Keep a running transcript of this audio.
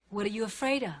What are you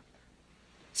afraid of?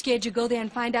 Scared you go there and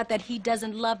find out that he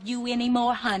doesn't love you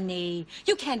anymore, honey.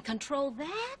 You can't control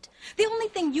that. The only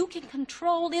thing you can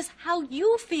control is how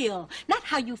you feel. Not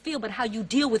how you feel, but how you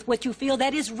deal with what you feel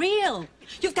that is real.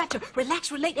 You've got to relax,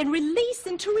 relate, and release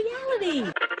into reality.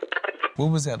 What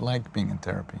was that like being in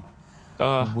therapy?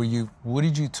 What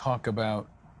did you talk about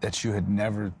that you had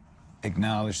never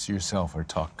acknowledged to yourself or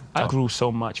talked? I grew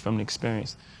so much from the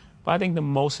experience. But I think the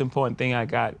most important thing I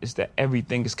got is that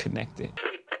everything is connected.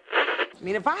 I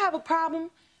mean, if I have a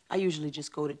problem, I usually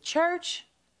just go to church,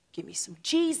 give me some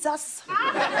Jesus, and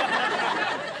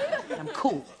I'm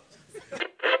cool.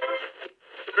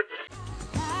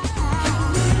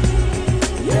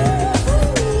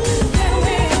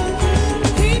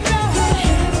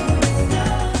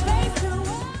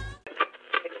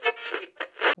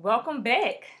 Welcome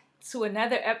back to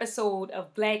another episode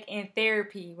of Black in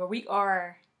Therapy, where we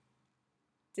are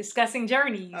discussing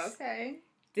journeys. Okay.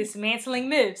 Dismantling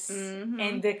myths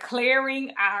and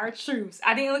declaring our truths.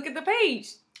 I didn't look at the page.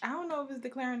 I don't know if it's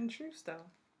declaring the truth, though.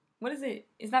 What is it?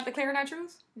 It's not declaring our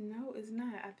truths? No, it's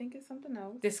not. I think it's something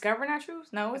else. Discovering our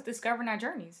truths? No, it's discovering our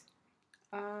journeys.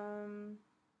 Um,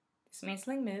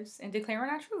 Dismantling myths and declaring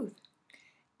our truth.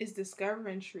 It's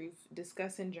discovering truth,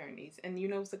 discussing journeys. And you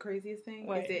know what's the craziest thing?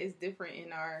 What? Is that it's different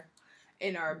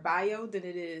in our bio than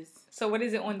it is. So what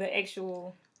is it on the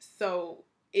actual... So...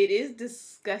 It is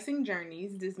discussing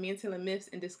journeys, dismantling myths,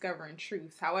 and discovering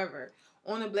truths. However,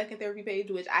 on the Black in Therapy page,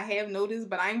 which I have noticed,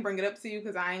 but I ain't bring it up to you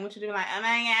because I ain't want you to be like, oh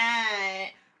my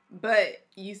God. But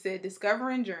you said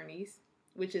discovering journeys,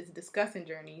 which is discussing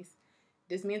journeys,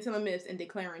 dismantling myths, and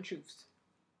declaring truths.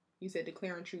 You said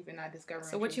declaring truth and not discovering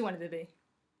So what truth. you wanted to be?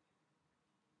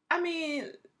 I mean,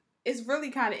 it's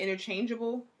really kind of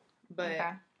interchangeable, but...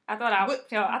 Okay. I thought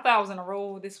I was on a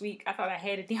roll this week. I thought I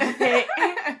had it down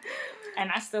pat. And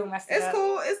I still messed it up.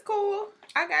 It's cool.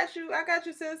 I got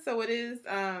you, sis. So it is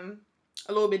a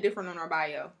little bit different on our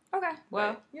bio. Okay.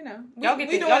 Well, but, you know, y'all get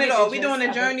we the, doing y'all it get all. the We gist doing the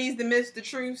of journeys, the myths, the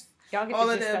truths, y'all get all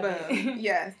the of gist the of above. it.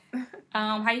 Yes.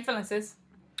 How you feeling, sis?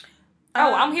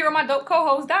 I'm here with my dope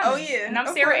co-host, Diamond. Oh, yeah. And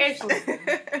I'm Sarah Ashley.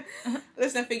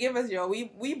 Listen, forgive us, y'all.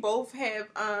 We both have,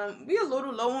 we a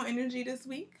little low on energy this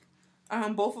week.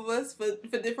 Both of us for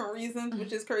different reasons,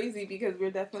 which is crazy because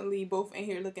we're definitely both in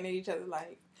here looking at each other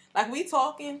like we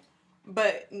talking,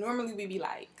 but normally we be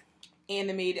like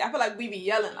animated. I feel like we be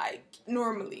yelling like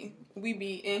normally we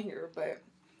be in here, but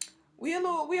we a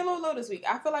little low this week.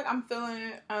 I feel like I'm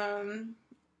feeling,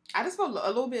 I just feel a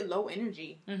little bit low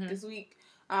energy this week.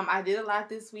 I did a lot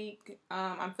this week.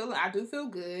 I do feel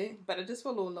good, but I just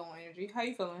feel a little low on energy. How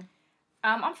you feeling?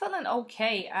 I'm feeling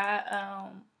okay. I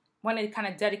want to kind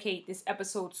of dedicate this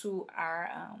episode to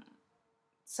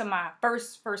my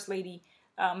first lady,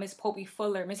 Mrs. Poppy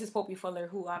Fuller,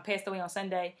 who passed away on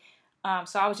Sunday.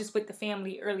 So I was just with the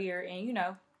family earlier, and you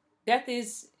know,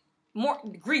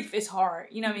 grief is hard.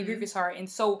 You know what I mean? Grief is hard, and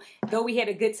so though we had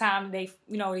a good time,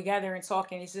 together and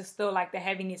talking, it's just still like the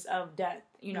heaviness of death,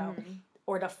 you know,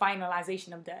 or the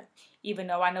finalization of death. Even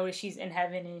though I know that she's in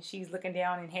heaven and she's looking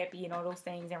down and happy and all those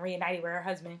things and reunited with her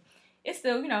husband, it's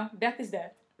still, death is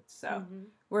death. So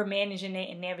we're managing that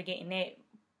and navigating that,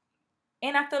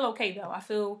 and I feel okay though. I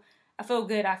feel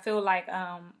good. I feel like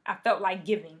I felt like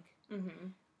giving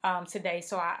today,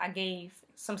 so I gave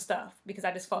some stuff because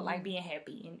I just felt like being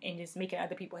happy and just making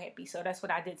other people happy. So that's what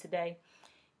I did today,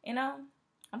 and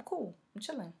I'm cool. I'm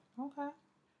chilling. Okay,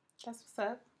 that's what's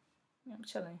up. Yeah, I'm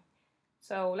chilling.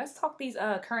 So let's talk these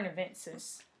current events,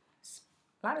 sis.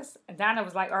 Donna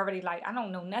was already like, I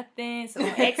don't know nothing, so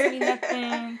don't ask me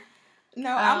nothing.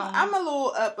 No, I'm a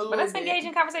little up a little bit. But let's engage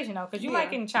in conversation, though, because you might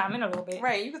can chime in a little bit.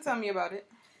 Right, you can tell me about it.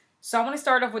 So I want to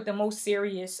start off with the most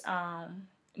serious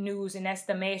news, and that's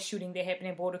the mass shooting that happened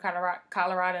in Boulder,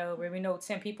 Colorado, where we know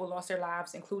 10 people lost their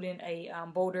lives, including a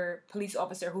Boulder police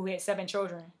officer who had 7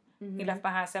 children. He left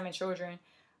behind 7 children.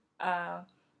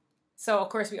 So, of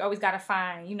course, we always got to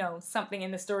find, something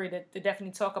in the story to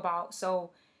definitely talk about.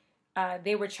 So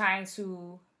they were trying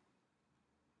to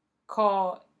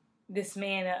call this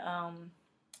man,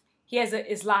 he has an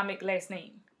Islamic last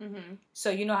name. So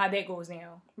you know how that goes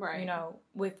now. Right.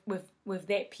 With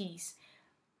that piece.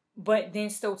 But then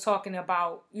still talking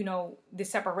about, the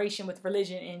separation with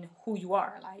religion and who you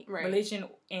are. Like, religion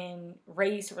and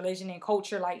race, religion and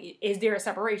culture. Like, is there a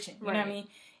separation? You know what I mean?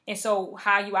 And so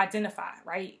how you identify,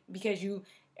 right? Because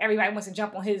everybody wants to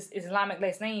jump on his Islamic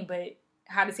last name, but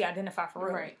how does he identify for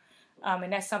real? Right.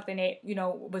 And that's something that,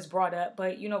 was brought up.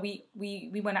 But,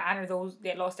 we want to honor those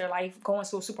that lost their life going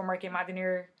to a supermarket, minding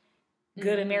their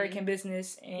good American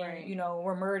business and,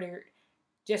 were murdered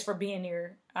just for being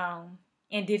there.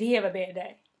 And did he have a bad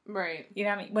day? Right. You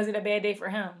know what I mean? Was it a bad day for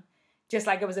him? Just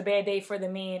like it was a bad day for the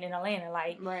man in Atlanta.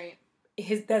 Like, right.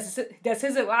 Does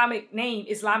his Islamic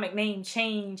name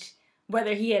change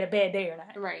whether he had a bad day or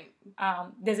not? Right.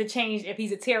 Does it change if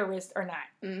he's a terrorist or not?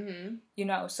 Mm-hmm. You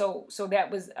know, so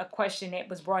that was a question that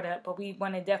was brought up, but we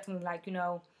want to definitely, like, you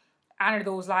know, honor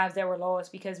those lives that were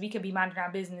lost, because we could be minding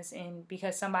our business, and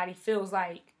because somebody feels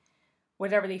like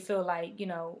whatever they feel like, you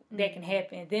know, that can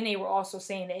happen. Then they were also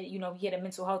saying that, you know, he had a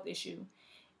mental health issue.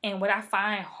 And what I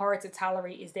find hard to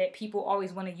tolerate is that people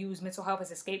always want to use mental health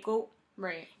as a scapegoat.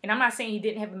 Right. And I'm not saying he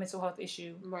didn't have a mental health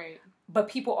issue. Right. But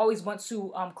people always want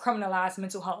to criminalize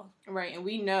mental health. Right. And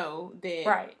we know that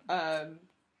right.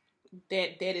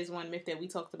 That is one myth that we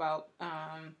talked about,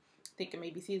 I think it may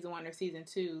be season 1 or season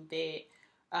 2, that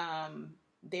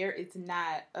there is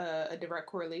not a direct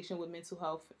correlation with mental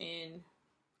health and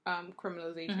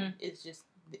criminalization. Mm-hmm. It's just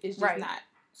right. not.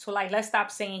 So, like, let's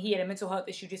stop saying he had a mental health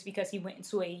issue just because he went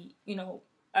into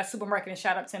a supermarket and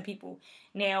shot up 10 people.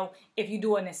 Now, if you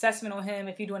do an assessment on him,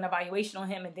 if you do an evaluation on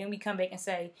him, and then we come back and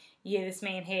say, yeah, this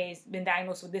man has been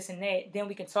diagnosed with this and that, then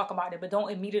we can talk about it. But don't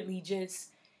immediately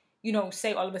just, you know,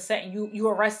 say all of a sudden you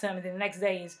arrest him, and then the next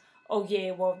day is, oh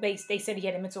yeah, well, they said he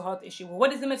had a mental health issue. Well,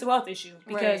 what is the mental health issue?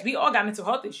 Because right. we all got mental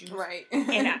health issues. Right.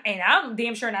 and I'm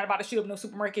damn sure not about to shoot up no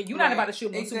supermarket. You're right. not about to shoot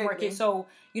up no supermarket. So,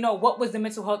 you know, what was the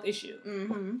mental health issue?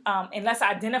 Mm-hmm. And let's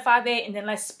identify that, and then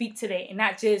let's speak to that, and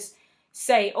not just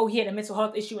say, oh, he had a mental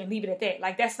health issue and leave it at that.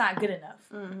 Like, that's not good enough.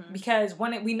 Mm-hmm. Because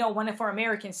we know 1 in 4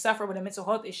 Americans suffer with a mental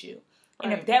health issue.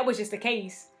 And right. if that was just the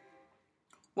case,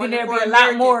 then there'd be a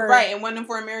lot more. Right, and 1 in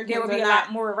 4 Americans there would be a lot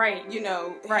more, right. You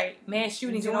know. Right, mass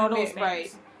shootings and all those things.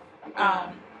 Right.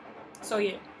 So,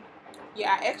 yeah.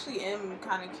 Yeah, I actually am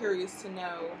kind of curious to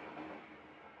know.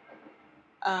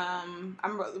 I'm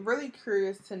really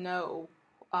curious to know,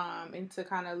 and to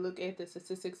kind of look at the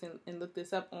statistics and look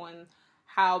this up on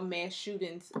how mass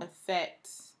shootings affect,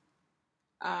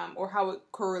 or how it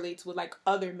correlates with, like,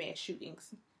 other mass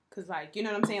shootings. Because, like, you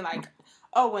know what I'm saying? Like,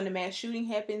 oh, when a mass shooting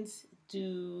happens,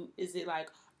 is it, like,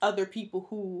 other people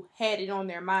who had it on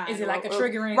their mind? Is it like a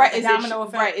triggering, right, a domino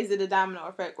effect? Right, is it a domino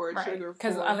effect or a right. trigger?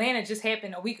 Because Atlanta just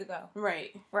happened a week ago.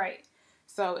 Right. Right.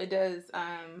 So it does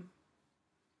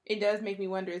make me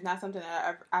wonder. It's not something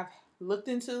that I've looked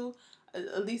into,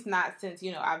 at least not since,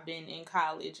 you know, I've been in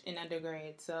college and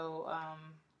undergrad. So,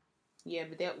 yeah,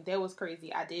 but that was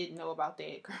crazy. I did know about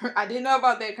that. I didn't know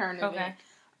about that current event.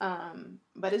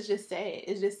 But it's just sad.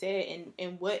 It's just sad.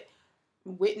 And what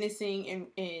witnessing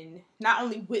and not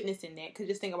only witnessing that, because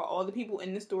just think about all the people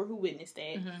in the store who witnessed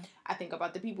that. Mm-hmm. I think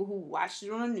about the people who watched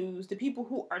it on the news, the people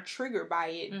who are triggered by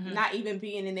it, mm-hmm. not even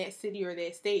being in that city or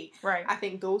that state. Right. I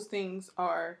think those things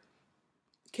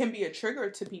can be a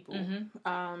trigger to people.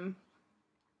 Mm-hmm.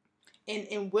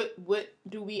 And what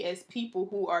do we as people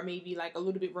who are maybe like a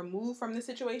little bit removed from the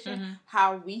situation, mm-hmm.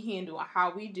 how we handle,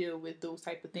 how we deal with those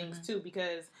type of things mm-hmm. too,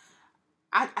 because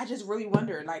I just really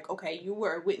wonder, like, okay, you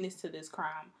were a witness to this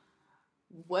crime.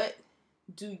 What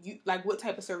do you, like, what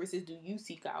type of services do you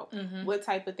seek out? Mm-hmm. What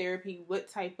type of therapy, what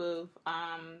type of,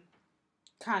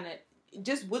 kind of,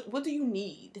 just what do you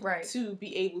need right. to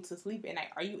be able to sleep at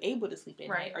night? Are you able to sleep at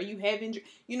right. night? Are you having,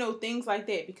 things like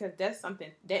that? Because that's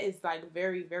something that is, like,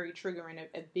 very, very triggering,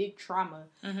 a big trauma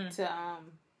mm-hmm.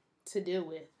 to deal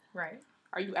with. Right.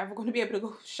 Are you ever going to be able to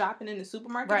go shopping in the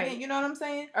supermarket right. again? You know what I'm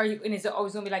saying? And is it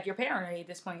always going to be like your parent at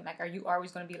this point? Like, are you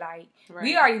always going to be like, right.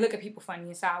 we already look at people funny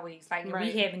and sideways. Like, right.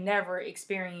 we have never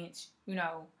experienced,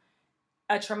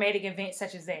 a traumatic event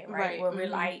such as that, right? Where mm-hmm. we're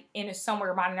like in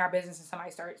somewhere minding our business and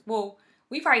somebody starts,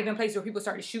 we've probably been places where people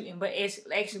started shooting, but it's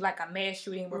actually like a mass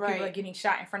shooting where right. people are getting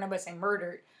shot in front of us and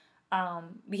murdered.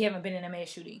 We haven't been in a mass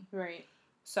shooting. Right.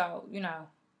 So,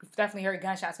 we've definitely heard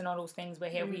gunshots and all those things,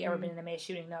 but have mm-hmm. we ever been in a mass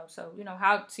shooting? No. So,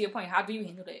 how, to your point, how do you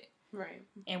handle that? Right.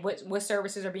 And what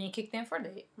services are being kicked in for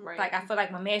that? Right. Like, I feel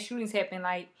like when mass shootings happen,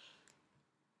 like,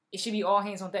 it should be all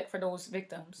hands on deck for those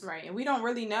victims. Right. And we don't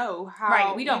really know how,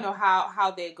 right, we don't.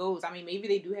 How that goes. I mean, maybe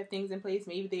they do have things in place.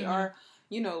 Maybe they mm-hmm.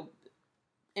 are,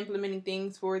 implementing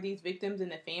things for these victims and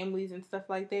their families and stuff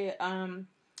like that.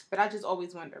 But I just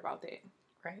always wonder about that.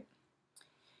 Right.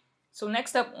 So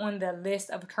next up on the list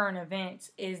of current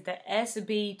events is the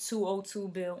SB 202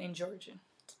 bill in Georgia.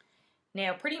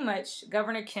 Now, pretty much,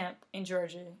 Governor Kemp in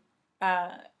Georgia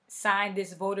signed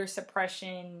this voter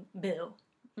suppression bill.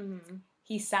 Mm-hmm.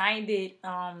 He signed it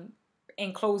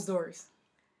in closed doors.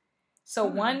 So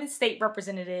mm-hmm. one state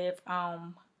representative,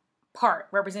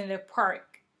 Representative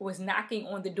Park, was knocking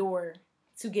on the door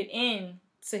to get in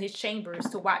to his chambers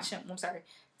to watch him. Sign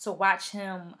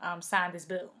this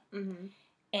bill. Mm-hmm.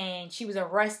 And she was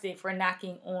arrested for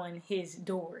knocking on his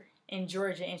door in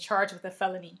Georgia and charged with a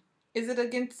felony. Is it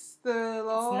against the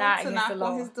law to knock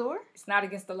on his door? It's not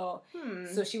against the law.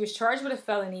 So she was charged with a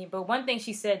felony. But one thing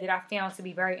she said that I found to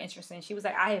be very interesting, she was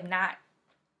like, I am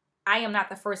not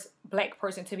the first black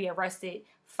person to be arrested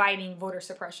fighting voter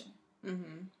suppression.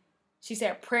 Mm-hmm. She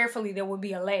said, prayerfully, there will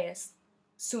be a last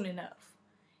soon enough.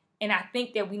 And I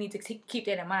think that we need to keep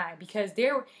that in mind because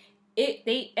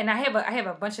and I have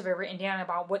a bunch of it written down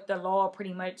about what the law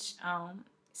pretty much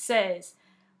says.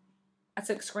 I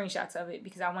took screenshots of it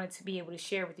because I wanted to be able to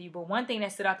share with you. But one thing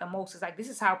that stood out the most is like, this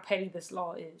is how petty this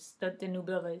law is, the new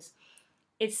bill is.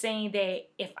 It's saying that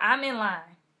if I'm in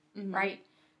line, right,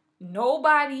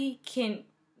 nobody can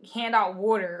hand out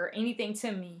water or anything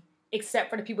to me except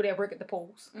for the people that work at the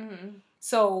polls. Mm-hmm.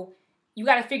 So you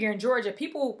got to figure in Georgia,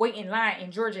 people wait in line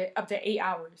in Georgia up to 8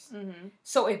 hours. Mm-hmm.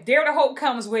 So if Dare to Hope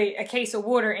comes with a case of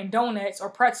water and donuts or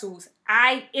pretzels,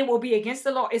 it will be against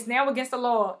the law. It's now against the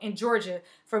law in Georgia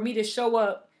for me to show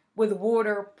up with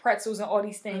water, pretzels, and all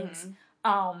these things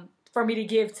for me to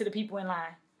give to the people in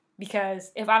line.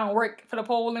 Because if I don't work for the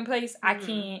polling place, I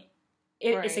can't.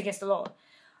 It's against the law.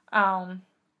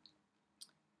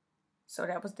 So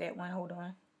that was that one. Hold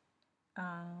on.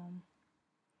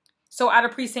 So out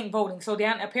of precinct voting. So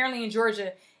down apparently in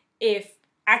Georgia, if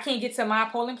I can't get to my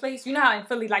polling place, you know how in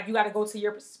Philly, like you got to go to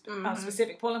your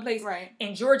specific polling place. Right.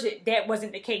 In Georgia, that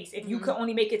wasn't the case. If you could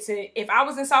only make it to, if I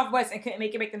was in Southwest and couldn't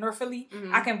make it back to North Philly,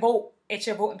 I can vote at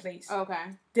your voting place. Okay.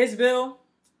 This bill,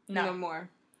 no more.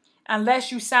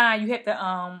 Unless you sign, you have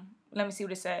to, let me see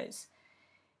what it says.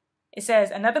 It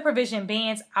says, another provision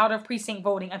bans out of precinct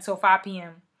voting until 5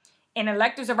 p.m. And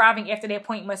electors arriving after that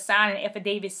point must sign an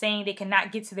affidavit saying they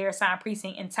cannot get to their assigned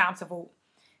precinct in time to vote.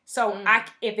 So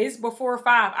if it's before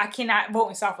 5, I cannot vote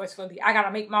in Southwest Philly. I got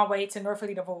to make my way to North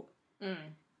Philly to vote.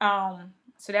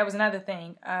 So that was another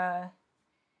thing. The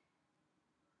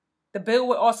bill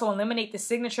would also eliminate the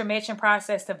signature matching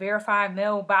process to verify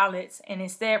mail ballots and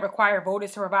instead require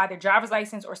voters to provide their driver's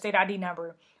license or state ID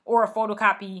number or a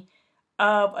photocopy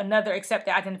of another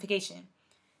accepted identification.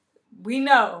 We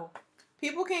know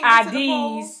people can't get to the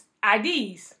poll.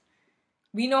 IDs.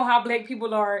 We know how black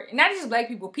people are. Not just black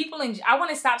people. I want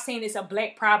to stop saying it's a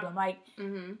black problem. Like,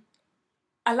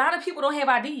 a lot of people don't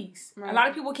have IDs. Right. A lot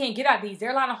of people can't get IDs. There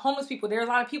are a lot of homeless people. There are a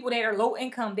lot of people that are low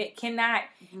income that cannot.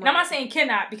 Right. And I'm not saying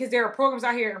cannot because there are programs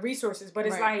out here and resources. But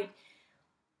it's like,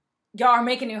 y'all are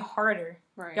making it harder.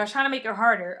 Right. Y'all trying to make it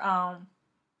harder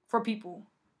for people.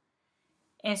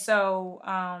 And so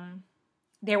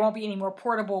there won't be any more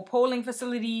portable polling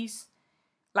facilities,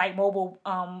 like mobile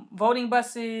voting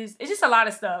buses. It's just a lot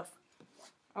of stuff.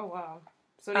 Oh wow!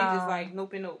 So they just like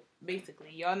nope and nope,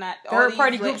 basically. Y'all not third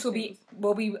party groups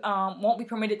won't be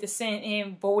permitted to send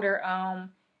in voter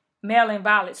mail-in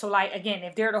ballots. So like again,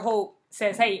 if Dare to Hope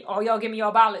says, hey, all y'all give me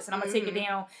your ballots and I'm gonna take it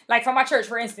down. Like for my church,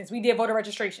 for instance, we did voter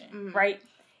registration, right?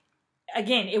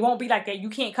 Again, it won't be like that. You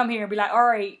can't come here and be like, all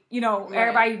right,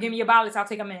 everybody give me your ballots, I'll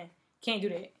take them in. Can't do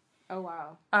that. Oh,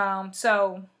 wow.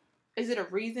 So... Is it a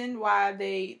reason why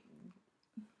they...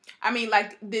 I mean,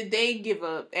 like, did they give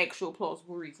a actual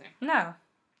plausible reason? No.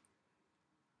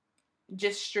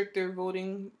 Just stricter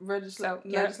voting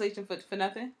legislation for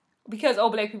nothing? Because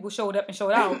old black people showed up and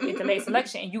showed out at the last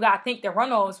election. And you got to think the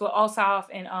runoffs with Ossoff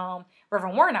and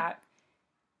Reverend Warnock,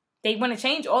 they want to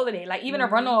change all of that. Like, even a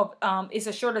runoff, it's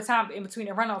a shorter time in between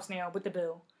the runoffs now with the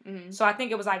bill. So I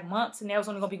think it was like months, and now it's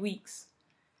only going to be weeks.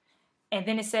 And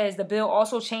then it says the bill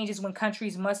also changes when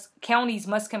counties must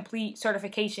complete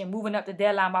certification, moving up the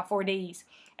deadline by 4 days.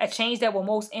 A change that will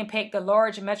most impact the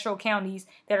large metro counties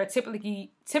that are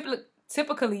typically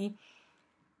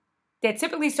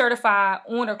certify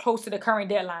on or close to the current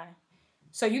deadline.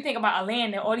 So you think about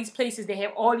Atlanta, all these places, they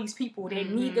have all these people that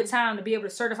need the time to be able to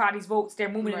certify these votes. They're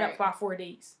moving it up by 4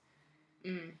 days.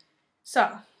 So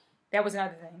that was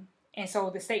another thing. And so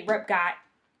the state rep got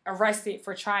arrested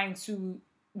for trying to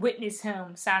witness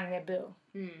him signing that bill.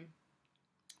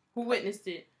 Who witnessed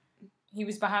it? He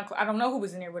was behind. I don't know who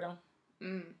was in there with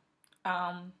him.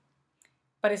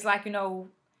 But it's like,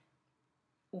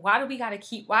 why do we gotta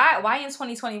keep? Why in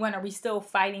 2021 are we still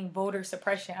fighting voter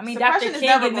suppression? I mean, suppression Dr. is King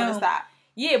never and going them, to stop.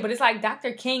 Yeah, but it's like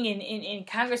Dr. King and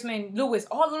Congressman Lewis,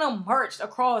 all of them marched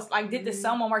across, like did the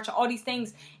Selma March and all these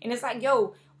things, and it's like,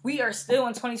 yo, we are still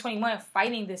in 2021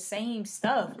 fighting the same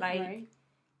stuff, like.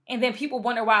 And then people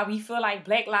wonder why we feel like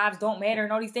Black lives don't matter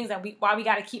and all these things, like why we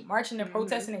got to keep marching and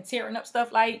protesting and tearing up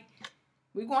stuff. Like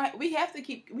we have to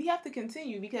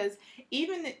continue, because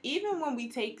even when we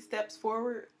take steps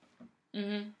forward,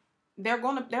 they're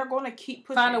gonna keep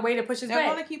pushing. Find a way to push us back. They're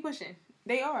gonna keep pushing.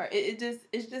 They are. It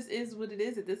just is what it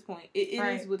is at this point. It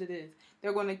is what it is.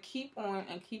 They're gonna keep on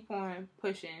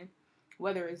pushing,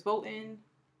 whether it's voting,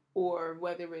 or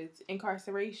whether it's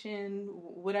incarceration,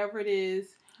 whatever it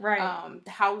is, Right.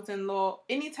 the housing law,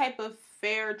 any type of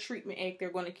fair treatment act, they're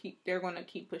gonna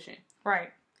keep pushing.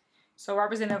 Right. So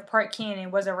Representative Park Cannon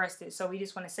was arrested. So we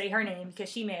just want to say her name because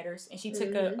she matters and she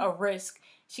took a risk.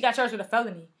 She got charged with a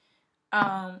felony. You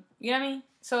know what I mean?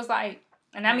 So it's like,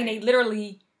 and I mean they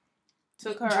literally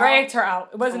dragged her out.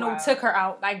 It wasn't no took her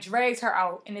out, like dragged her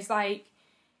out, and it's like,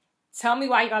 tell me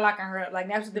why you got locking her up. Like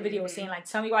that's what the video was saying. Like,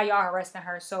 tell me why y'all arresting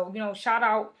her. So shout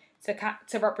out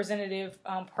to Representative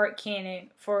Park Cannon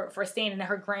for standing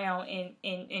her ground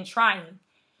and trying.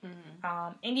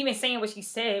 Mm-hmm. And even saying what she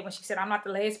said when she said, I'm not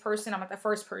the last person, I'm not the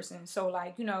first person. So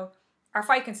like, our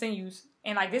fight continues.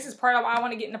 And like, this is part of why I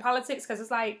want to get into politics, because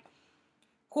it's like,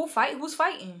 who's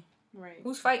fighting? Right.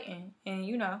 Who's fighting?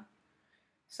 And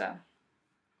so.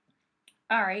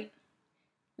 All right.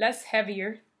 Less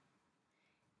heavier.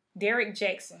 Derek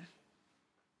Jackson.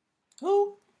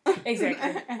 Who?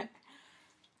 Exactly.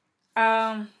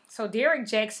 So Derek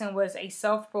Jackson was a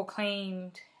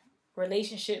self-proclaimed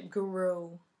relationship guru,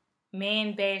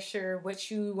 man basher, what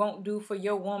you won't do for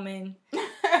your woman,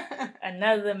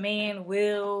 another man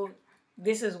will.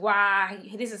 This is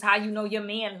how you know your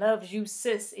man loves you,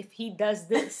 sis, if he does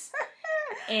this.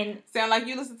 And sound like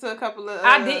you listened to a couple of...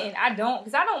 I don't,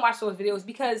 because I don't watch those videos,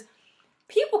 because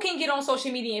people can get on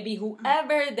social media and be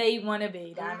whoever they want to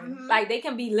be, Diamond. Mm-hmm. Like, they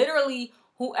can be literally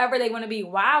whoever they want to be.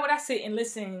 Why would I sit and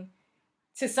listen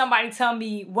to somebody tell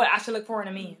me what I should look for in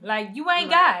a man? Like, you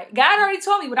ain't God. God already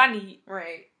told me what I need.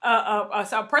 Right.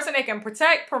 A person that can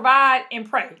protect, provide, and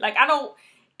pray. Like, I don't...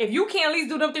 If you can't at least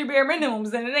do them 3 bare minimums,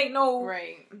 then it ain't no...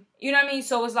 Right. You know what I mean?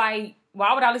 So it's like,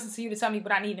 why would I listen to you to tell me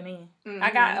what I need in a man? Mm-hmm.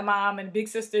 I got a mom and big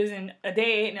sisters and a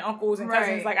dad and uncles and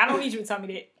cousins. Right. Like, I don't need you to tell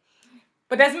me that.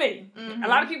 But that's me. Mm-hmm. A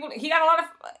lot of people... He got a lot of...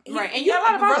 Right. And you got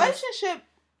a lot of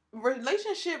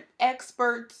relationship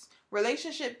experts...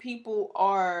 Relationship people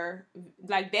are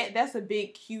like that. That's a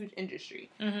big, huge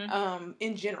industry. Mm-hmm.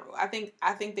 In general, I think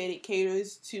that it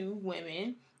caters to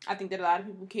women. I think that a lot of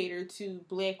people cater to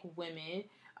Black women,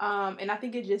 and I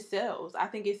think it just sells. I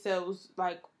think it sells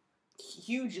like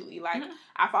hugely. Like mm-hmm.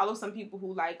 I follow some people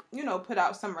who like put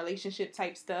out some relationship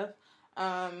type stuff,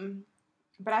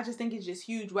 but I just think it's just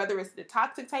huge. Whether it's the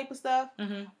toxic type of stuff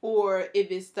mm-hmm. or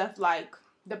if it's stuff like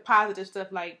the positive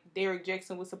stuff like Derek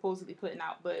Jackson was supposedly putting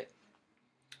out, but.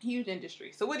 Huge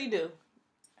industry. So what'd he do?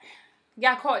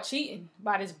 Got caught cheating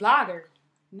by this blogger.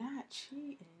 Not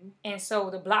cheating. And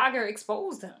so the blogger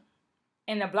exposed him.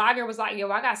 And the blogger was like, yo,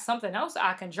 I got something else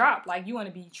I can drop. Like, you want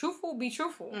to be truthful? Be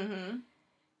truthful. Mm-hmm.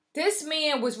 This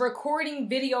man was recording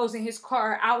videos in his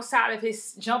car outside of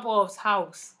his jump-off's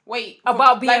house. Wait.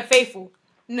 About being faithful.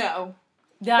 No.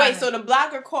 Diamond. Wait, so the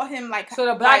blogger caught him like... So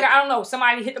the blogger, I don't know.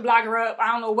 Somebody hit the blogger up.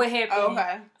 I don't know what happened. Oh,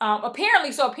 okay.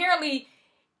 Apparently...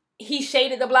 He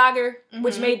shaded the blogger, mm-hmm.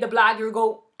 which made the blogger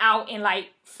go out and, like,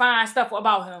 find stuff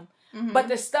about him. Mm-hmm. But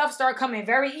the stuff started coming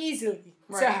very easily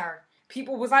to her.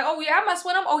 People was like, oh, yeah, I mess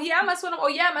with him. Oh, yeah, I mess with him. Oh,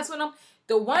 yeah, I mess with him.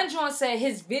 The one John said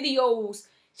his videos,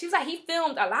 she was like, he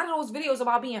filmed a lot of those videos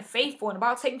about being faithful and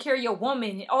about taking care of your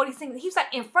woman and all these things. He was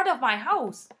like, in front of my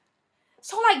house.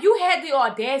 So, like, you had the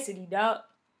audacity, dog.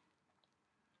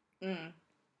 Mm.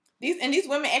 These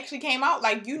women actually came out.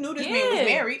 Like, you knew this man was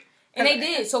married. And they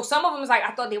did. So some of them was like,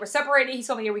 I thought they were separated. He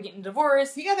told me they were getting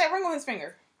divorced. He got that ring on his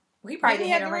finger. Well, he probably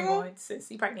didn't have a ring on. Sis,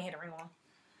 he probably didn't have a ring on.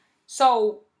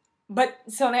 So now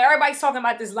everybody's talking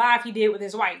about this live he did with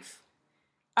his wife.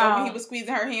 When he was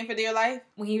squeezing her hand for dear life?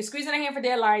 When he was squeezing her hand for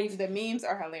dear life. The memes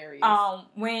are hilarious.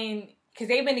 Because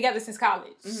they've been together since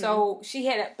college. Mm-hmm. So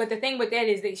but the thing with that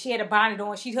is that she had a bonnet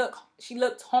on. She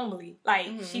looked homely. Like,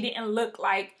 mm-hmm. she didn't look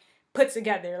like put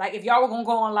together. Like, if y'all were gonna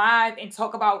go on live and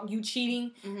talk about you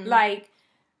cheating, mm-hmm. like,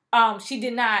 she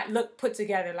did not look put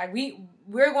together. Like,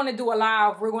 we're gonna do a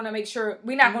live. We're gonna make sure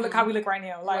we're not gonna look how we look right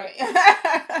now. Like,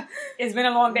 it's been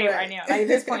a long day right now. Like, at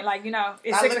this point, like,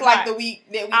 it's 6 o'clock. Like the week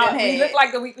that we had. We look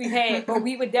like the week we've had, but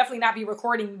we would definitely not be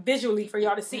recording visually for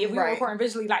y'all to see. If we were recording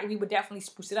visually, like, we would definitely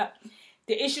spruce it up.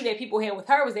 The issue that people had with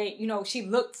her was that, she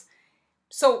looked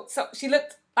so she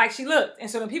looked like she looked, and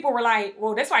so the people were like,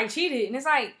 well, that's why he cheated, and it's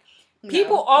like.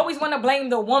 People always want to blame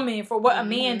the woman for what a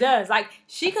man does. Like,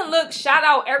 she can look shot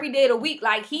out every day of the week.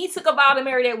 Like, he took a vow to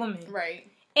marry that woman. Right.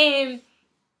 And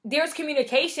there's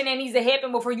communication that needs to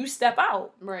happen before you step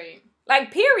out. Right.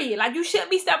 Like, period. Like, you shouldn't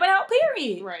be stepping out,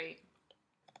 period. Right.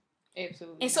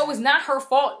 Absolutely. And so it's not her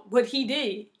fault what he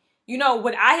did.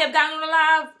 Would I have gotten on the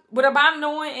live with a bonnet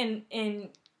on and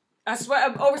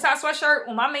a oversized sweatshirt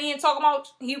when my man talking about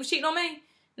he was cheating on me?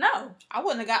 No. I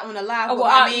wouldn't have got on the live with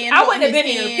my man. I wouldn't have been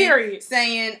here, period.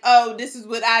 Saying, oh, this is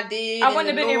what I did. I wouldn't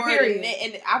have been here, period.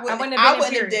 And I wouldn't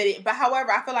have did it. But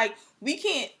however, I feel like we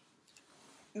can't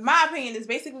my opinion is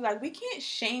basically like, we can't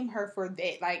shame her for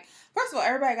that. Like, first of all,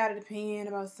 everybody got an opinion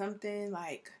about something.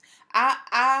 Like,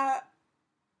 I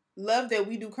love that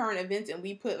we do current events and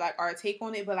we put like our take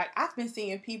on it, but like I've been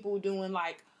seeing people doing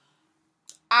like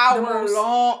hour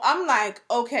long. I'm like,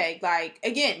 okay, like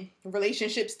again,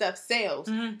 relationship stuff sells.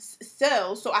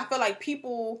 So I feel like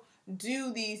people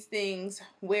do these things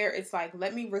where it's like,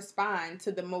 let me respond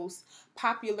to the most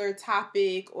popular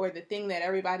topic or the thing that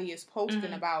everybody is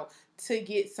posting about to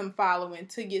get some following,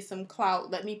 to get some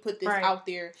clout. Let me put this out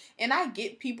there. And I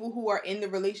get people who are in the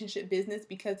relationship business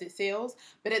because it sells,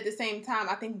 but at the same time,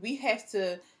 I think we have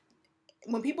to,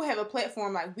 when people have a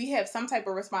platform, like we have some type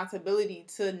of responsibility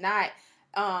to not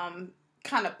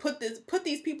kind of put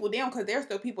these people down, because they're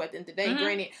still people at the end of the day.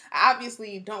 Granted, I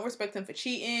obviously don't respect him for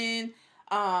cheating.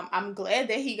 I'm glad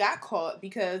that he got caught,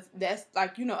 because that's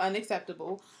like, you know,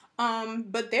 unacceptable.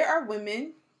 But there are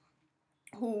women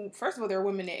who, first of all, there are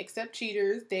women that accept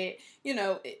cheaters, that, you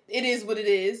know, it is what it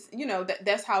is. You know,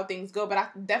 that's how things go. But I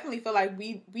definitely feel like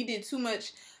we did too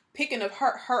much picking of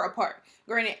her apart.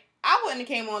 Granted, I wouldn't have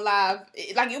came on live.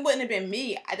 Like, it wouldn't have been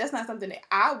me. That's not something that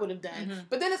I would have done.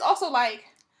 But then it's also like,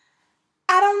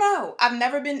 I don't know. I've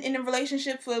never been in a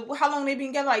relationship for, how long they been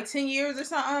together? Like 10 years or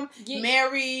something? Yeah.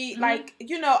 Married. Like,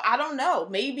 you know, I don't know.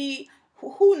 Maybe,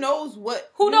 who knows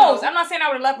what. Who knows? I'm not saying I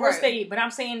would have left or stayed, but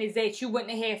I'm saying is that you wouldn't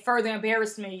have had further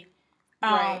embarrassed me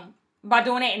by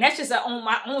doing that. And that's just on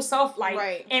my own self.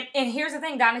 Like, and here's the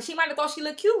thing, Donna. She might have thought she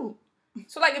looked cute.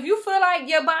 So, like, if you feel like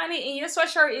your bonnet and your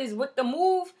sweatshirt is with the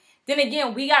move, then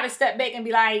again, we got to step back and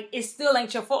be like, it still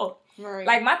ain't your fault. Right.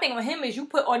 Like, my thing with him is you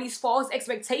put all these false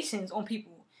expectations on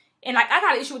people. And, like, I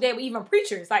got an issue with that with even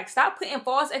preachers. Like, stop putting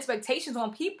false expectations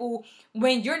on people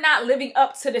when you're not living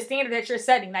up to the standard that you're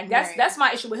setting. Like, that's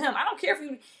my issue with him. I don't care if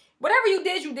you, whatever you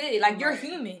did, you did. Like, you're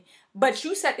human. But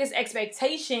you set this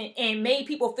expectation and made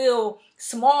people feel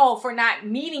small for not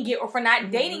meeting it or for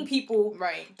not dating people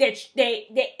that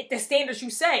the standards you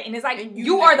set. And it's like, and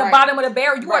you are the bottom of the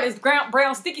barrel. You are this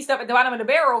brown sticky stuff at the bottom of the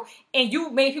barrel. And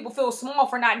you made people feel small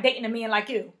for not dating a man like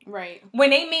you. Right.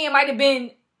 When a man might have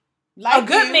been like a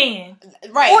good man.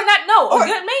 Right. Or not, a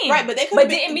good man. Right, but they could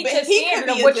didn't meet your standard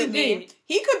of what you did.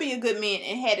 He could be a good man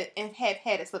and have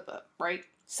had a slip up, right?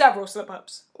 Several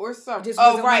slip-ups. Or some. It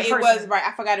was, right.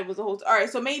 I forgot it was a whole... All right,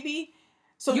 so maybe...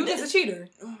 So you just a cheater.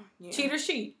 Yeah. Cheaters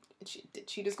cheat.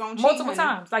 Cheaters gonna cheat, multiple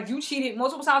times. Like, you cheated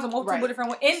multiple times on multiple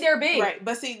different ways. In their bed. Right,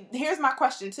 but see, here's my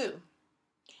question, too.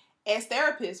 As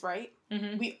therapists, right?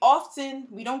 We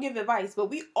don't give advice, but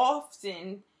we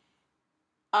often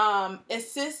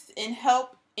assist and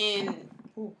help and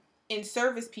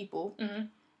service people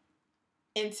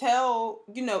and tell,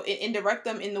 you know, and direct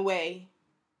them in the way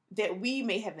that we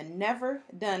may have never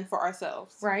done for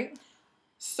ourselves. Right.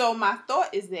 So my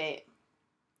thought is that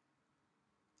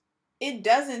it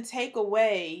doesn't take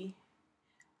away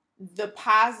the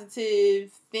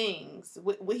positive things.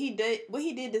 What he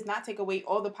did does not take away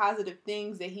all the positive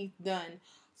things that he's done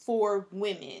for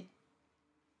women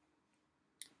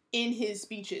in his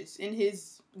speeches, in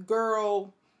his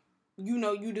girl, you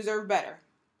know, you deserve better.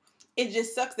 It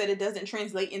just sucks that it doesn't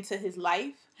translate into his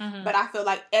life. But I feel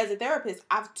like as a therapist,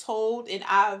 I've told and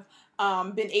I've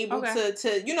been able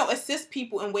to, you know, assist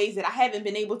people in ways that I haven't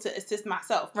been able to assist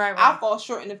myself. Right. I fall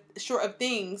short of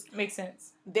things. Makes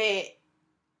sense. That,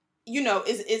 you know,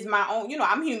 is my own, you know,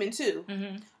 I'm human too.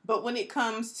 But when it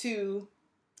comes to...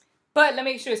 But let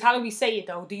me make sure, how do we say it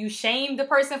though? Do you shame the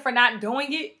person for not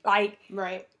doing it? Like,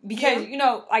 because, you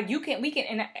know, like we can,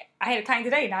 and I had a client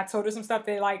today and I told her some stuff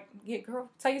that like, yeah,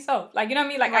 girl, tell yourself. Like, you know what I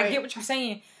mean? Like, I get what you're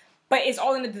saying. But it's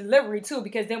all in the delivery too,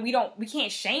 because then we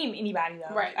can't shame anybody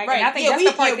though. Right, like, and I think that's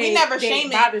the part we never shame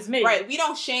bothers me. Right, we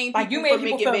don't shame people like you made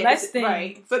people feel less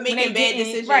than for making bad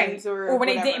decisions or when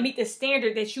they didn't meet the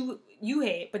standard that you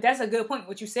had. But that's a good point.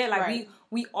 What you said, like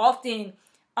we often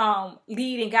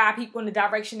lead and guide people in the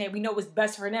direction that we know is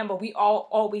best for them, but we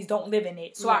always don't live in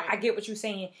it. So I get what you're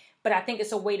saying, but I think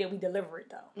it's a way that we deliver it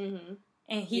though.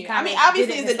 And he kind of,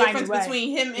 obviously, there's a difference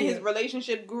between him and his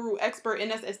relationship guru expert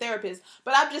and us as therapists.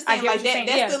 But I'm just saying, like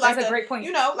that's still like a great point.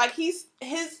 You know, like he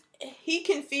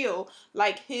can feel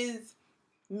like his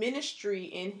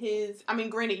ministry and his. I mean,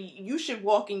 granted, you should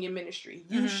walk in your ministry.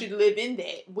 You should live in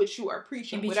that which you are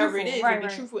preaching, whatever it is, and be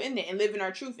truthful in that, and live in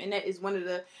our truth. And that is one of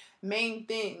the main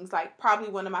things. Like probably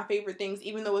one of my favorite things,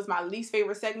 even though it's my least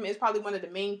favorite segment, it's probably one of the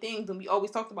main things. And we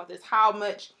always talked about this, how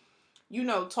much, you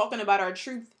know, talking about our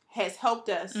truth has helped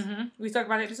us. We talked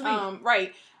about it this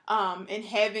week. And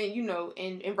having, you know,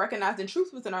 and recognizing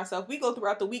truth within ourselves. We go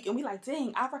throughout the week and we like,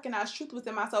 dang, I recognize truth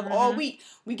within myself all week.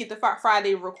 We get the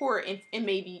Friday record and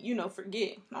maybe, you know,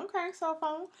 forget. Okay, cell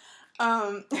phone.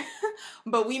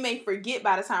 But we may forget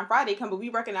by the time Friday comes, but we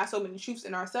recognize so many truths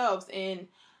in ourselves. And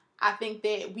I think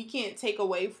that we can't take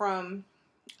away from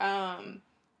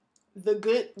the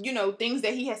good, things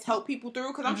that he has helped people through.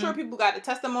 Because I'm sure people got a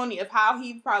testimony of how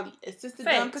he probably assisted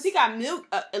them. Because he got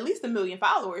at least 1 million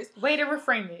followers. Way to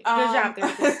reframe it. Good job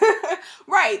there.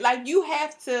 Right. Like, you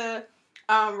have to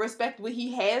respect what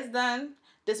he has done,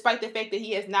 despite the fact that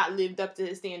he has not lived up to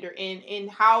his standard. And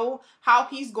how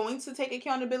he's going to take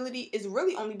accountability is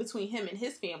really only between him and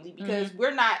his family, because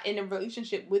we're not in a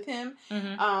relationship with him.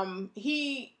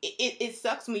 It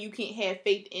sucks when you can't have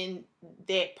faith in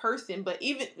that person, but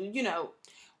even,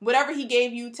 whatever he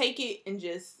gave you, take it and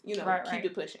just, keep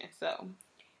it pushing. So,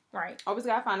 always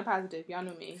gotta find a positive. Y'all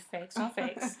know me. Facts on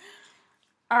facts.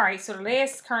 All right, so the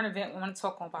last current event we want to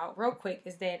talk about real quick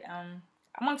is that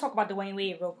I want to talk about Dwayne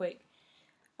Wade real quick.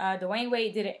 Dwayne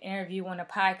Wade did an interview on a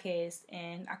podcast,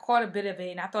 and I caught a bit of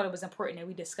it, and I thought it was important that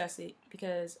we discuss it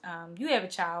because you have a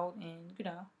child, and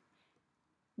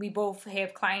we both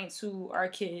have clients who are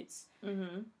kids.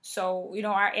 So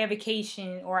our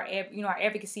advocation or our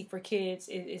advocacy for kids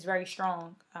is very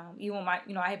strong. Even my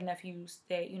I have nephews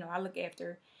that I look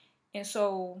after, and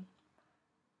so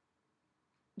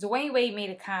Dwayne Wade made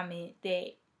a comment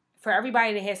that for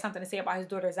everybody that has something to say about his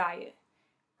daughter Zaya,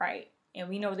 right? And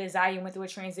we know that Zaya went through a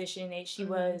transition, that she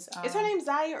was... is her name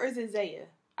Zaya or is it Zaya?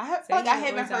 I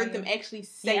haven't heard them actually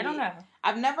say it. I don't know.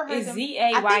 I've never heard them...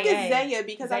 Z-A-Y-A. I think it's Zaya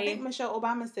because Zaya? I think Michelle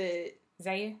Obama said...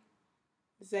 Zaya?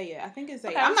 Zaya. I think it's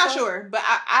Zaya. Okay, I'm not sure, but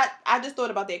I just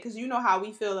thought about that because you know how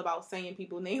we feel about saying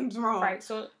people's names wrong. Right,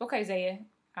 so, okay, Zaya.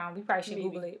 We probably should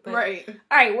Google it. But, right.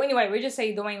 All right, well, anyway, we'll just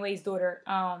say Dwayne Wade's daughter.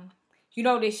 You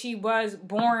know that she was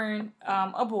born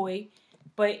a boy,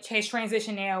 but has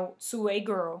transitioned now to a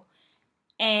girl.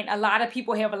 And a lot of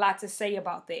people have a lot to say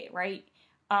about that, right?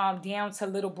 Down to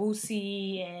Little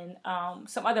Boosie and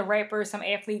some other rappers, some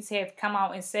athletes have come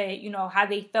out and said, how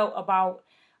they felt about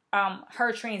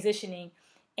her transitioning.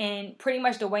 And pretty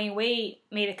much Dwayne Wade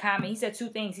made a comment. He said two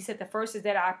things. He said the first is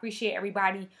that I appreciate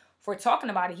everybody for talking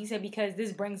about it. He said because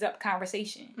this brings up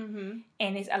conversation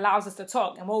and it allows us to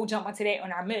talk. And we'll jump onto that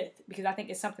on our myth because I think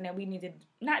it's something that we need to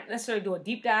not necessarily do a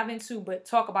deep dive into, but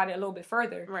talk about it a little bit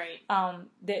further. Right.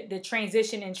 The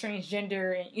transition and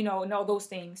transgender and, and all those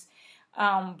things.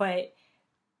 But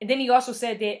then he also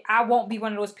said that I won't be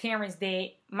one of those parents that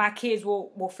my kids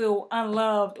will feel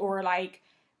unloved or like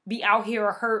be out here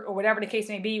or hurt or whatever the case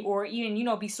may be, or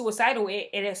even, be suicidal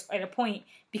at a point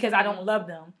because I don't love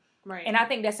them. Right. And I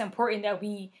think that's important that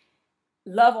we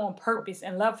love on purpose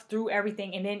and love through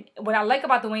everything. And then what I like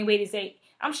about Dwayne Wade is that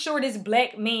I'm sure this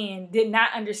black man did not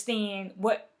understand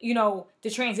what, the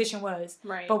transition was.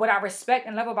 Right. But what I respect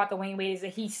and love about Dwayne Wade is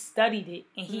that he studied it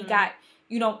and he got,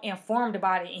 informed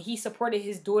about it and he supported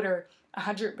his daughter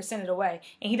 100% of the way.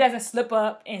 And he doesn't slip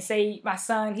up and say, my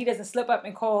son, he doesn't slip up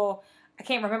and call, I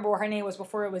can't remember what her name was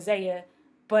before it was Zaya,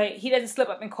 but he doesn't slip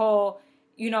up and call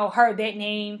her that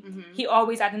name. He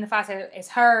always identifies her as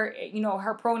her,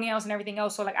 her pronouns and everything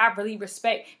else. So like I really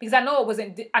respect because I know it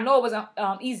wasn't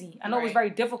easy. I know it was very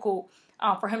difficult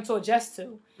for him to adjust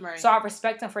to. Right. So I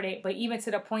respect him for that. But even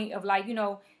to the point of like,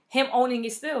 him owning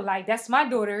it still, like that's my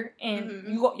daughter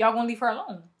and y'all gonna leave her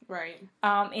alone. Right.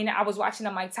 And I was watching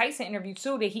a Mike Tyson interview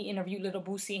too that he interviewed Little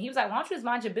Boosie and he was like, why don't you just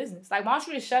mind your business? Like, why don't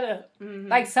you just shut up?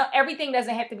 Like, everything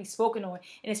doesn't have to be spoken on.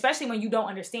 And especially when you don't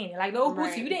understand it. Like, Little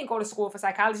Boosie, you didn't go to school for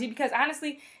psychology because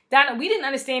honestly, Donna, we didn't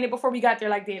understand it before we got there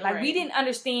like that. Like, we didn't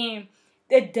understand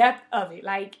the depth of it.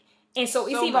 Like, and so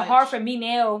it's even hard for me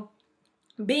now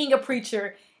being a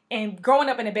preacher and growing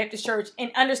up in a Baptist church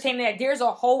and understanding that there's a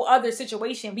whole other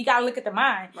situation. We got to look at the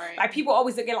mind. Right. Like, people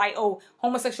always look at like, oh,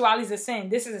 homosexuality is a sin.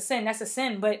 This is a sin. That's a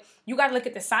sin. But you got to look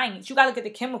at the science. You got to look at the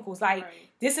chemicals. Like,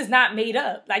 this is not made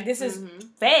up. Like, this is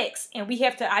facts. And we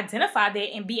have to identify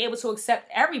that and be able to accept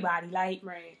everybody. Like,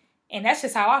 and that's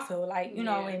just how I feel. Like,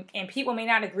 and people may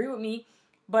not agree with me.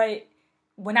 But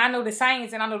when I know the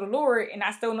science and I know the Lord and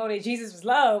I still know that Jesus was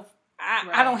love,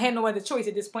 I don't have no other choice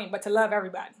at this point but to love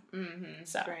everybody.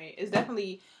 So. Right. It's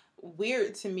definitely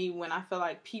weird to me when I feel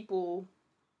like people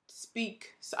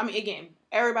speak. I mean, again,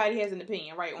 everybody has an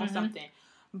opinion, right, on something.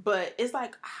 But it's